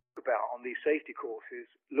we talk about on these safety courses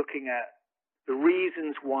looking at the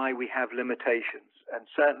reasons why we have limitations, and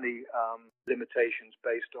certainly limitations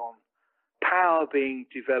based on power being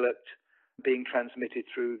developed, being transmitted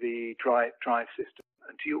through the drive system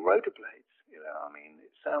and to your rotor blades.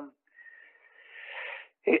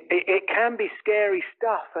 It can be scary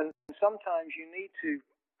stuff, and sometimes you need to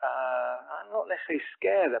not necessarily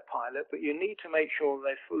scare the pilot, but you need to make sure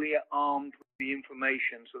they're fully armed with the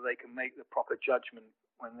information so they can make the proper judgment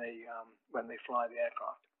when they fly the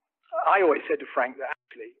aircraft. I always said to Frank that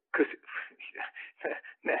actually, because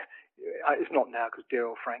it's not now because dear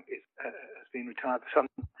old Frank has been retired for some.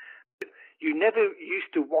 You never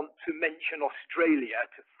used to want to mention Australia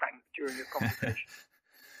to Frank during a conversation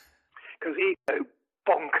because he'd go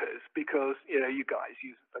bonkers because you guys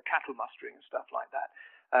use it for cattle mustering and stuff like that,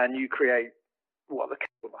 and you create the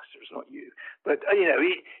cattle musters, not you, but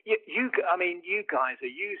you guys are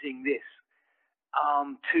using this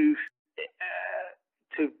to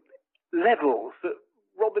levels that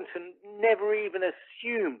Robinson never even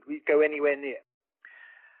assumed we'd go anywhere near.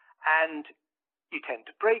 And you tend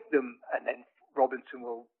to break them, and then Robinson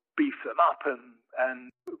will beef them up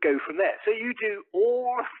and go from there. So you do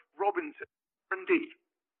all of Robinson R&D.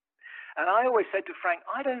 And I always said to Frank,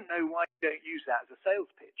 I don't know why you don't use that as a sales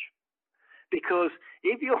pitch. Because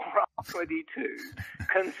if your R22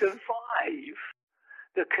 can survive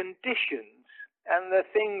the conditions and the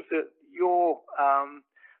things that your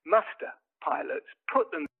muster pilots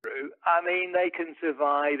put them through, I mean, they can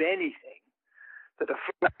survive anything that a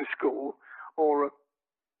flying school or a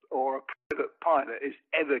private pilot is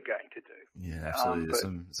ever going to do. Yeah, absolutely.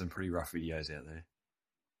 There's some pretty rough videos out there.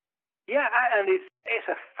 Yeah, and it's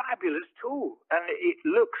a fabulous tool, and it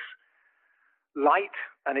looks light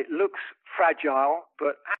and it looks fragile,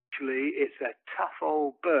 but actually it's a tough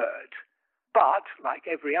old bird. But like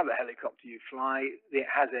every other helicopter you fly, it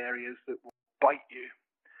has areas that will bite you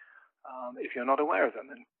if you're not aware of them,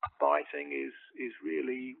 and biting is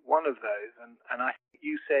really one of those. And I think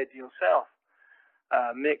you said yourself,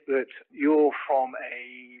 Mick, that you're from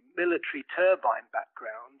a military turbine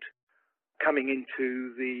background coming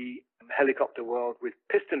into the helicopter world with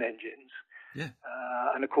piston engines. Yeah.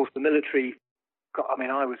 And of course the military,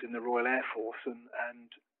 I was in the Royal Air Force and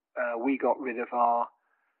we got rid of our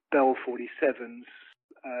Bell 47s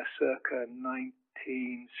circa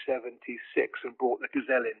 1976 and brought the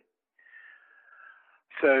Gazelle in.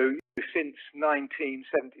 So since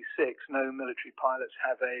 1976, no military pilots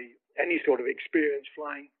have any sort of experience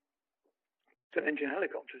flying piston engine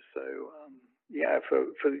helicopters. So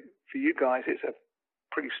for you guys, it's a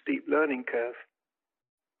pretty steep learning curve.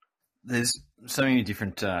 There's so many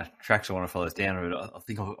different tracks I want to follow this down, but I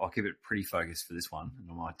think I'll keep it pretty focused for this one,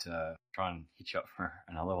 and I might try and hitch up for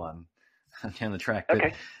another one down the track.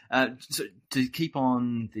 Okay. But, so to keep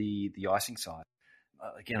on the icing side,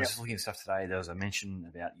 again, I was just looking at stuff today. There was a mention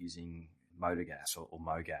about using motor gas or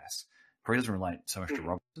MoGas. Probably doesn't relate so much to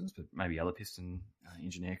Robinsons, but maybe other piston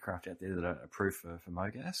engine aircraft out there that are approved for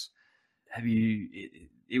MoGas. Have you?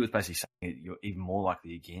 It was basically saying that you're even more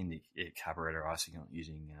likely again to get carburetor icing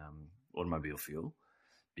using automobile fuel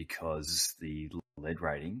because the lead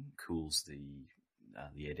rating cools the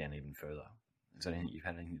air down even further. Is that anything you've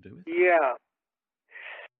had anything to do with? Yeah.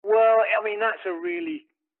 Well, I mean that's a really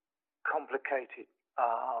complicated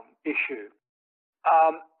issue.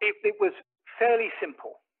 It was fairly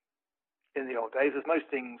simple in the old days, as most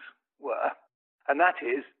things were, and that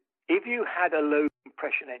is if you had a low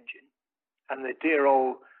compression engine. And the dear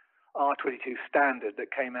old R22 standard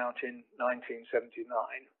that came out in 1979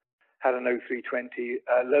 had an O320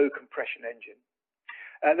 low compression engine.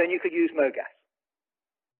 Then you could use MoGas.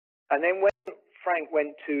 And then when Frank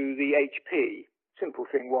went to the HP, simple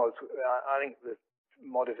thing was, I think the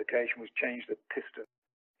modification was change the piston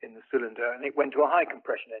in the cylinder, and it went to a high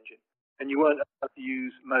compression engine. And you weren't allowed to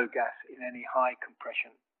use MoGas in any high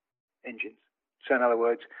compression engines. So in other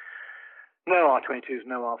words, no R22s,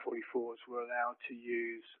 no R44s were allowed to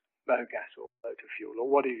use MoGas or motor fuel or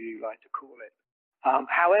whatever you like to call it.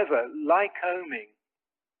 However, Lycoming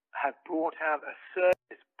have brought out a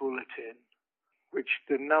service bulletin, which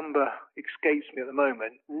the number escapes me at the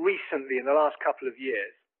moment, recently in the last couple of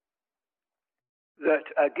years, that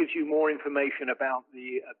gives you more information about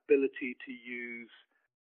the ability to use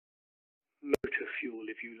motor fuel,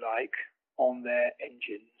 if you like, on their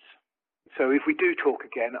engines. So if we do talk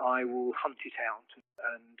again, I will hunt it out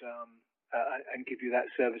and give you that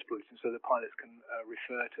service bulletin so the pilots can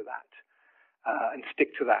refer to that and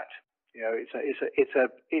stick to that. You know,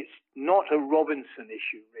 it's not a Robinson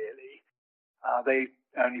issue really. They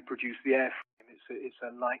only produce the airframe. It's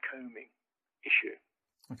a Lycoming issue.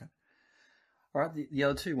 Okay. All right. The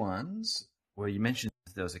other two ones where you mentioned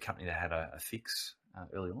there was a company that had a fix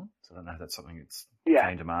early on. So I don't know if that's something that's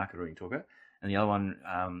came to market or you can talk about. And the other one.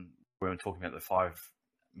 We were talking about the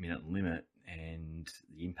 5-minute limit and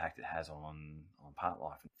the impact it has on part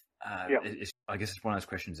life. I guess it's one of those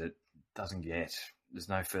questions that there's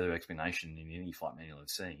no further explanation in any flight manual I've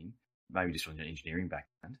seen, maybe just on your engineering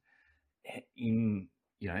background. In,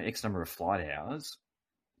 X number of flight hours,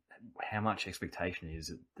 how much expectation is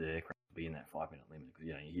that the aircraft will be in that 5-minute limit? Because,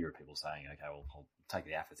 you hear people saying, okay, well, I'll take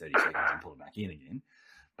it out for 30 seconds and pull it back in again.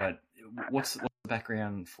 But what's the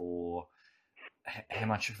background for how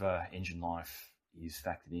much of engine life is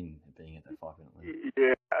factored in being at that 5-minute limit?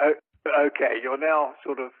 Yeah, okay. You're now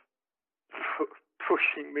sort of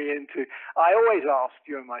pushing me into... I always ask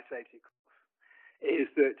during my safety course is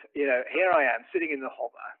that, here I am sitting in the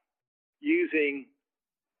hopper using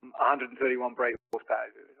 131 brake horsepower,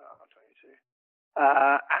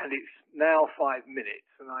 and it's now 5 minutes,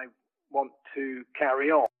 and I want to carry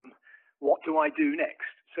on what do I do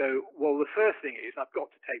next? So, well, the first thing is I've got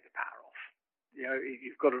to take the power off.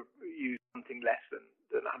 You've got to use something less than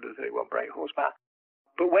 131 brake horsepower.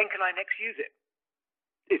 But when can I next use it?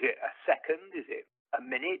 Is it a second? Is it a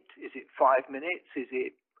minute? Is it 5 minutes? Is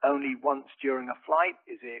it only once during a flight?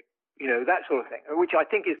 Is it, that sort of thing, which I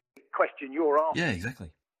think is the question you're asking. Yeah, exactly.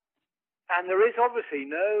 And there is obviously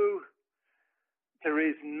no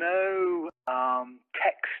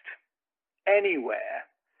text anywhere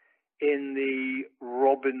in the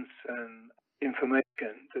Robinson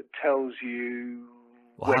information that tells you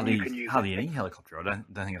when you can use hardly any helicopter. I don't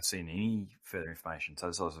think I've seen any further information. So I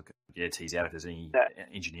was tease out if there's any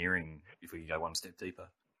engineering, if we could go one step deeper.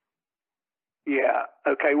 Yeah.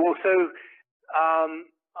 Okay. Well, so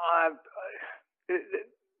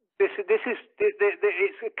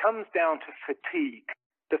it comes down to fatigue,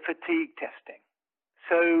 the fatigue testing.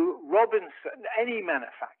 So Robinson, any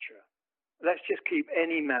manufacturer, let's just keep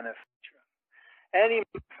any manufacturer. Any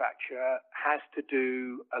manufacturer has to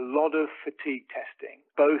do a lot of fatigue testing,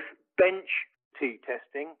 both bench fatigue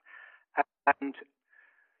testing and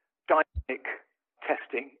dynamic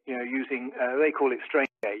testing, using, they call it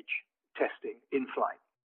strain gauge testing in flight.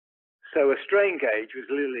 So a strain gauge with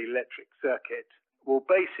a little electric circuit will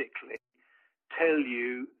basically tell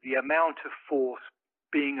you the amount of force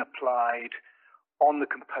being applied on the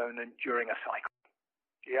component during a cycle.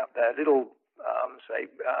 Yeah, they're little,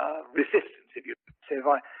 resistance.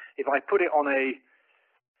 If I put it on a,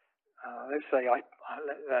 let's say I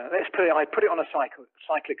put it on a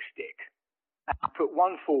cyclic stick, and I put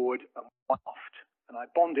one forward and one aft, and I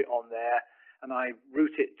bond it on there, and I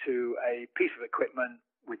route it to a piece of equipment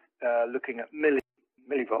with looking at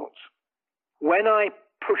millivolts. When I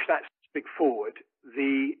push that stick forward,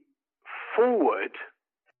 the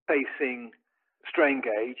forward-facing strain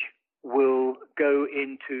gauge will go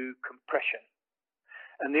into compression,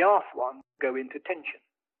 and the aft one will go into tension.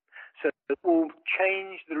 So it will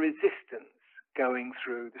change the resistance going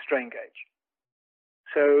through the strain gauge.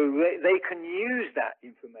 So they can use that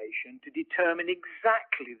information to determine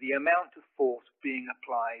exactly the amount of force being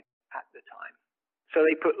applied at the time. So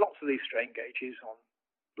they put lots of these strain gauges on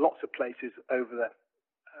lots of places over the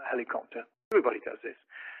helicopter. Everybody does this.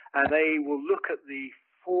 And they will look at the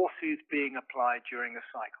forces being applied during a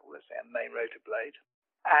cycle, let's say a main rotor blade,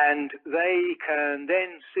 and they can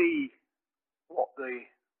then see what the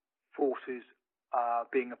forces are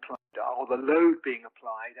being applied or the load being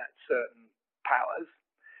applied at certain powers.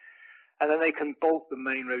 And then they can bolt the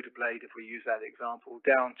main rotor blade, if we use that example,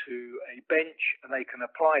 down to a bench, and they can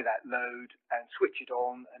apply that load and switch it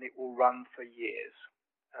on, and it will run for years.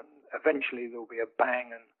 And eventually there will be a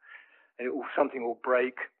bang and something will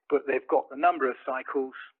break, but they've got the number of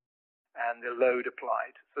cycles and the load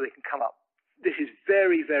applied, so they can come up. This is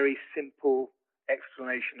very, very simple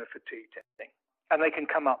explanation of fatigue testing, and they can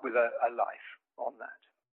come up with a life on that.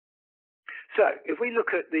 So if we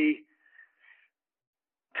look at the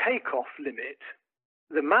takeoff limit,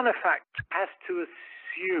 the manufacturer has to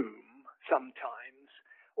assume sometimes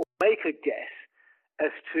or make a guess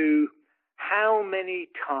as to how many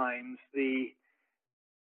times the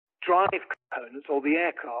drive components or the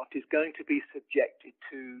aircraft is going to be subjected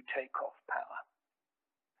to takeoff power.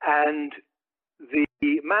 And the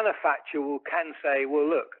manufacturer can say, well,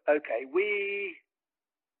 look, okay, we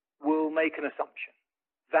will make an assumption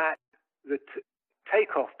that the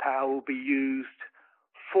takeoff power will be used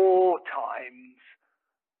 4 times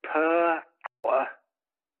per hour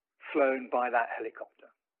flown by that helicopter.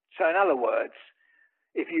 So in other words,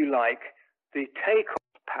 if you like, the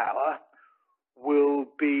takeoff power will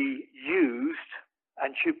be used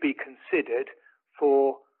and should be considered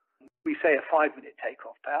for, we say a 5-minute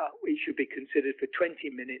takeoff power, it should be considered for 20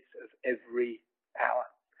 minutes of every hour.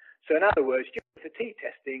 So in other words, during fatigue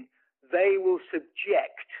testing, they will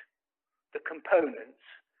subject the components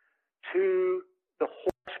to the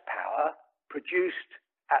horsepower produced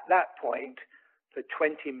at that point for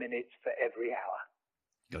 20 minutes for every hour.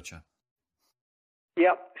 Gotcha.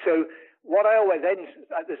 Yep. So what I always then,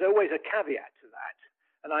 there's always a caveat to that.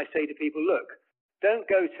 And I say to people, look, don't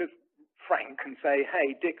go to Frank and say,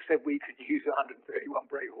 hey, Dick said we could use 131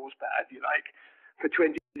 brake horsepower, if you like, for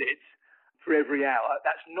 20 minutes for every hour.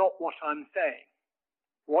 That's not what I'm saying.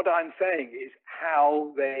 What I'm saying is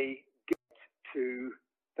how they get to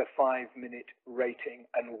the 5-minute rating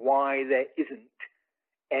and why there isn't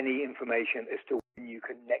any information as to when you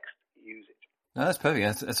can next use it. No, that's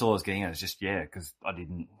perfect. That's all I was getting at. It's just, because I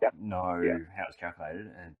didn't know how it's calculated,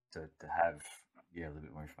 and to have a little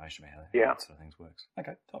bit more information about how that sort of things works.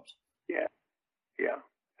 Okay, tops. Yeah.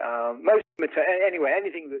 Most anyway,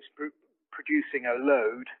 anything that's producing a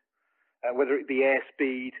load, whether it be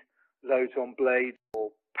airspeed loads on blades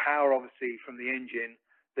or power, obviously, from the engine,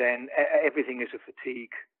 then everything is a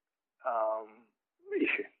fatigue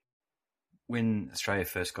issue. When Australia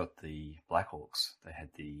first got the Blackhawks, they had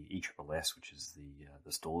the ESSS, which is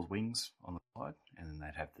the Stores wings on the side, and then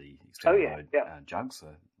they'd have the extended load jugs,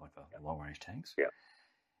 like the long-range tanks. Yeah.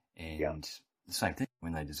 And the same thing,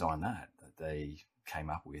 when they designed that they came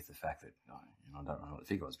up with the fact that, I don't know what the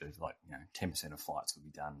figure was, but it's like 10% of flights would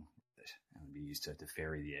be done with it, and would be used to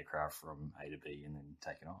ferry the aircraft from A to B and then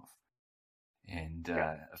take it off. And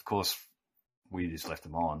of course, we just left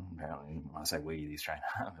them on. Apparently, when I say we, the Australian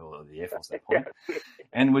Army or the Air Force at that point,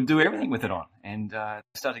 and would do everything with it on, and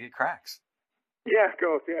start to get cracks. Yeah, of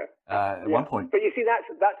course, yeah. At one point, but you see,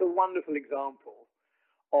 that's a wonderful example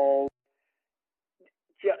of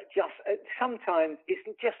just sometimes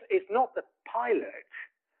it's not the pilot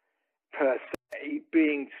per se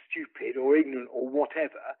being stupid or ignorant or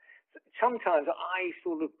whatever. Sometimes I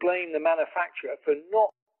sort of blame the manufacturer for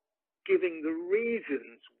not giving the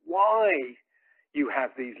reasons why you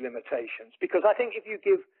have these limitations. Because I think if you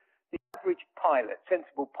give the average pilot,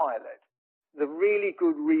 sensible pilot, the really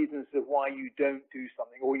good reasons of why you don't do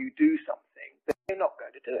something or you do something, then they're not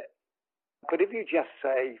going to do it. But if you just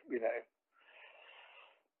say, you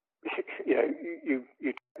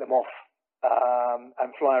take them off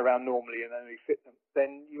and fly around normally and only fit them,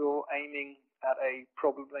 then you're aiming at a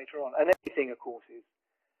problem later on. And everything, of course, is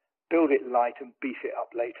build it light and beef it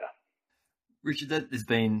up later. Richard, that has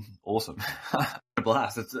been awesome. A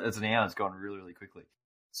blast. It's an hour. It's gone really, really quickly.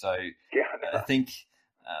 So I think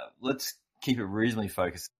let's keep it reasonably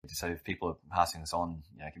focused. So if people are passing this on,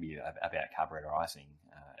 it can be about carburetor icing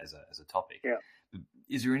as a topic. Yeah.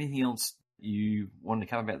 Is there anything else you wanted to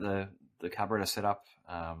cover about the carburetor setup,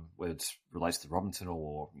 whether it relates to Robinson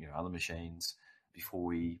or other machines, before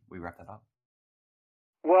we wrap that up?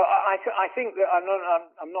 Well, I think that I'm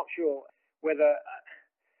not sure whether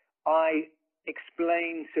I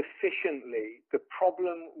explain sufficiently the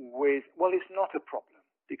problem with, well, it's not a problem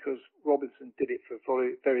because Robinson did it for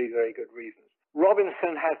very, very good reasons.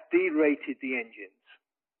 Robinson has derated the engines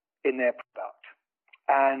in their product.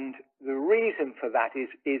 And the reason for that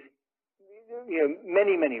is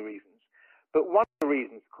many, many reasons. But one of the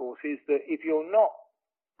reasons, of course, is that if you're not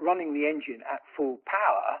running the engine at full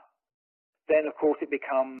power, then, of course, it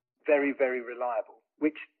becomes very, very reliable,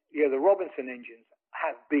 which, the Robinson engines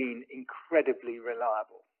have been incredibly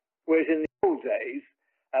reliable. Whereas in the old days,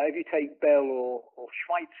 if you take Bell or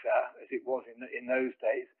Schweitzer, as it was in those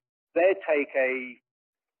days, they'd take a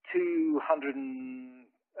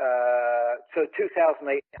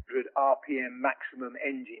 2,800 RPM maximum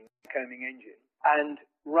engine, combing engine, and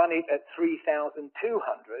run it at 3,200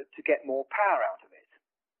 to get more power out of it.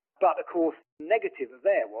 But, of course, the negative of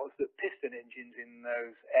there was that piston engines in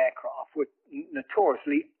those aircraft were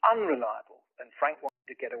notoriously unreliable, and Frank wanted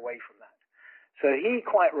to get away from that. So he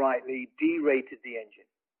quite rightly derated the engine.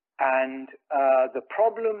 And the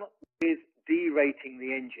problem with derating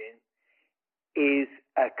the engine is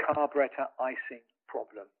a carburetor icing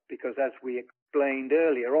problem, because as we explained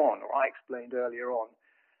earlier on, or I explained earlier on,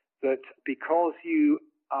 that because you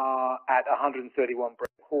are at 131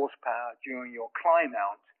 brake horsepower during your climb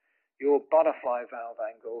out, your butterfly valve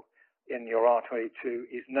angle in your R22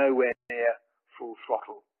 is nowhere near full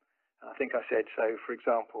throttle. I think I said so. For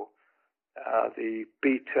example, the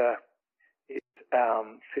Beta is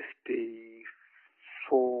 53,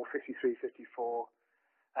 54,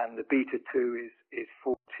 and the Beta 2 is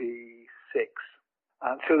 46.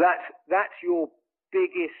 So that's your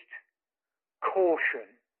biggest caution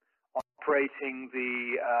on operating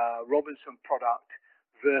the Robinson product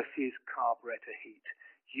versus carburetor heat.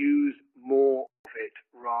 Use more of it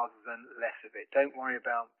rather than less of it. Don't worry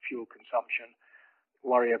about fuel consumption.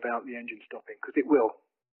 Worry about the engine stopping, because it will.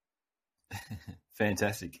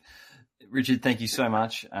 Fantastic. Richard, thank you so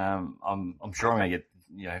much. I'm sure I'm going to get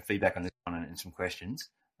feedback on this one and some questions.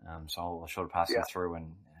 So I'll sort of pass them through,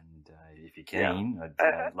 and if you're keen,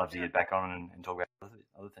 I'd love to get back on and talk about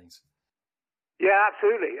other things. Yeah,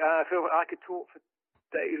 absolutely. I feel I could talk for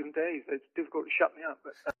days and days. It's difficult to shut me up,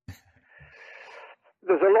 but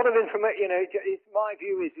there's a lot of information. My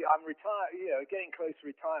view is I'm retired. Getting close to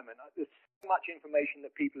retirement. There's so much information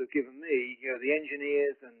that people have given me. The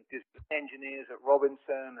engineers and engineers at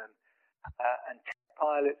Robinson and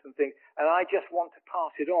pilots and things, and I just want to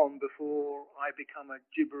pass it on before I become a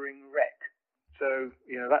gibbering wreck. So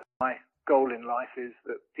that's my goal in life, is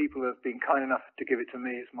that people have been kind enough to give it to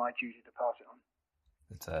me. It's my duty to pass it on.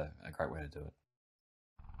 That's a great way to do it.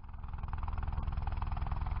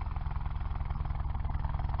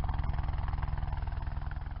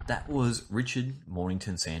 That was Richard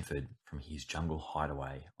Mornington Sanford from his jungle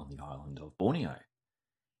hideaway on the island of Borneo.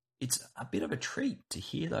 It's a bit of a treat to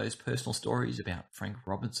hear those personal stories about Frank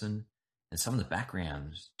Robinson and some of the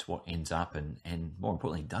backgrounds to what ends up and more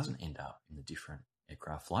importantly, doesn't end up in the different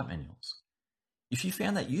aircraft flight manuals. If you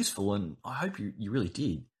found that useful, and I hope you really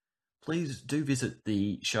did, please do visit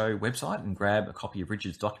the show website and grab a copy of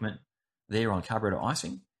Richard's document there on carburetor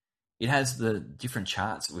icing. It has the different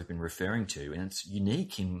charts that we've been referring to, and it's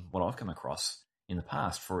unique in what I've come across in the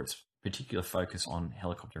past for its particular focus on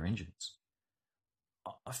helicopter engines.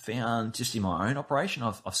 I found just in my own operation,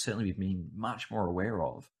 I've certainly been much more aware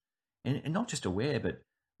of, and not just aware, but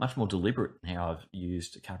much more deliberate in how I've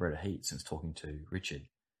used carburetor heat since talking to Richard.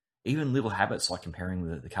 Even little habits like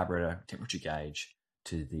comparing the carburetor temperature gauge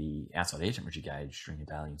to the outside air temperature gauge during a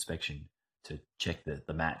daily inspection to check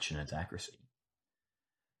the match and its accuracy.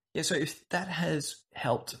 Yeah, so if that has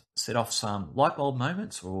helped set off some light bulb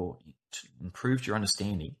moments or improved your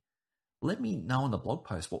understanding, let me know in the blog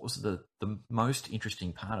post what was the most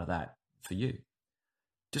interesting part of that for you.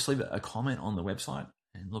 Just leave a comment on the website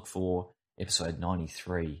and look for episode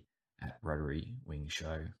 93 at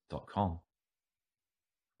rotarywingshow.com.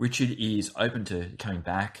 Richard is open to coming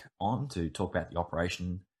back on to talk about the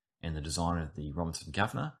operation and the design of the Robinson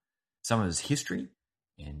Governor, some of his history,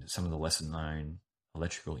 and some of the lesser-known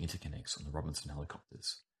electrical interconnects on the Robinson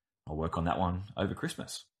helicopters. I'll work on that one over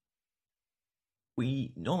Christmas.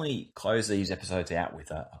 We normally close these episodes out with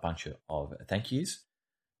a bunch of thank yous.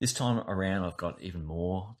 This time around, I've got even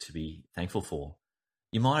more to be thankful for.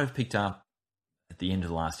 You might have picked up at the end of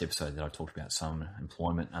the last episode that I talked about some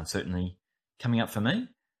employment uncertainty coming up for me.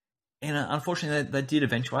 And unfortunately, they did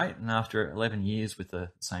eventuate. And after 11 years with the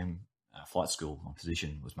same flight school, my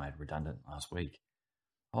position was made redundant last week.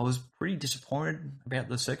 I was pretty disappointed about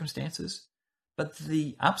the circumstances. But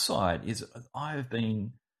the upside is I have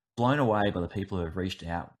been blown away by the people who have reached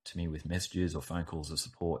out to me with messages or phone calls of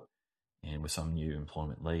support and with some new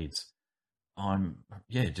employment leads. I'm,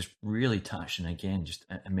 just really touched and again, just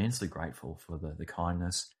immensely grateful for the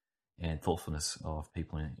kindness and thoughtfulness of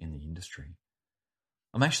people in the industry.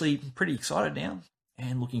 I'm actually pretty excited now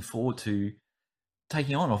and looking forward to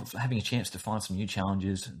taking on or having a chance to find some new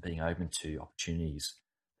challenges and being open to opportunities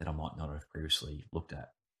that I might not have previously looked at.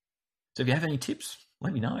 So if you have any tips,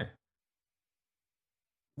 let me know.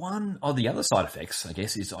 One of the other side effects, I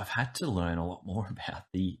guess, is I've had to learn a lot more about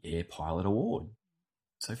the Air Pilot Award.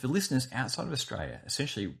 So for listeners outside of Australia,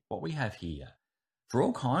 essentially what we have here for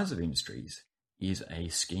all kinds of industries is a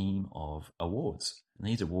scheme of awards. And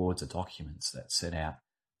these awards are documents that set out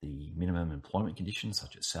the minimum employment conditions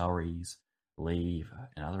such as salaries, leave,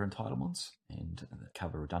 and other entitlements, and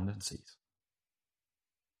cover redundancies.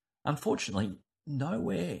 Unfortunately,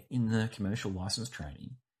 nowhere in the commercial license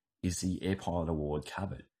training is the Air Pilot Award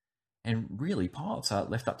covered. And really, pilots are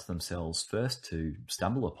left up to themselves first to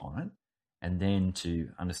stumble upon it and then to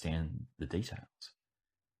understand the details.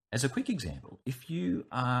 As a quick example, if you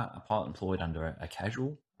are a pilot employed under a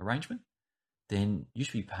casual arrangement, then you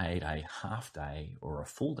should be paid a half day or a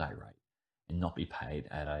full day rate and not be paid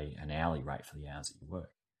at an hourly rate for the hours that you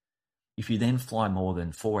work. If you then fly more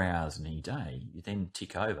than 4 hours in any day, you then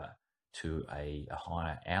tick over to a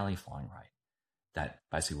higher hourly flying rate that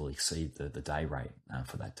basically will exceed the day rate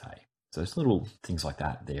for that day. So there's little things like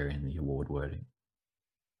that there in the award wording.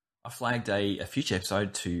 I flagged a future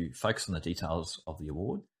episode to focus on the details of the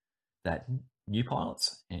award that new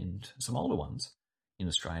pilots and some older ones in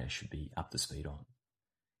Australia should be up to speed on.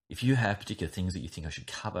 If you have particular things that you think I should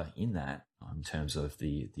cover in that, in terms of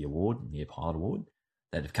the award, the Air Pilot Award,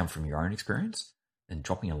 that have come from your own experience, then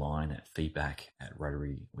drop me a line at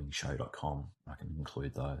feedback@rotarywingshow.com. I can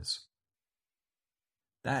include those.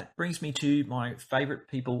 That brings me to my favourite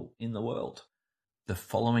people in the world. The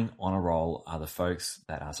following honour roll are the folks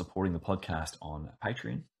that are supporting the podcast on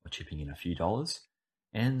Patreon or chipping in a few dollars,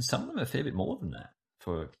 and some of them a fair bit more than that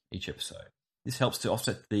for each episode. This helps to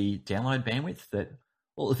offset the download bandwidth that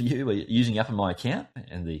all of you are using up in my account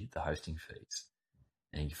and the hosting fees.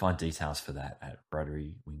 And you can find details for that at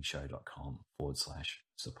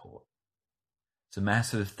rotarywingshow.com/support. So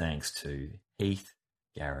massive thanks to Heath,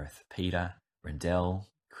 Gareth, Peter, Rendell,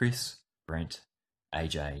 Chris, Brent,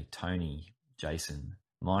 AJ, Tony, Jason,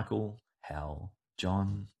 Michael, Hal,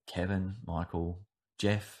 John, Kevin, Michael,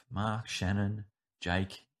 Jeff, Mark, Shannon,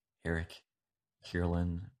 Jake, Eric,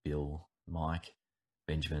 Kieran, Bill, Mike,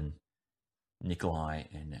 Benjamin, Nikolai,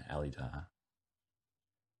 and Alidar.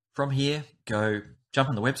 From here, go jump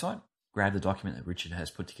on the website, grab the document that Richard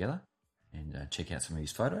has put together, and check out some of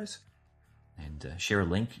his photos, and share a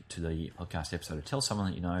link to the podcast episode, or tell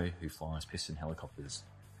someone that you know who flies piston helicopters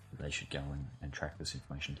that they should go and track this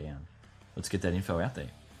information down. Let's get that info out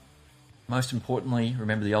there. most importantly,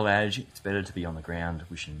 remember the old adage, it's better to be on the ground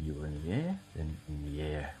wishing you were in the air than in the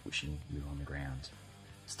air wishing you were on the ground.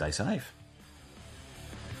 Stay safe.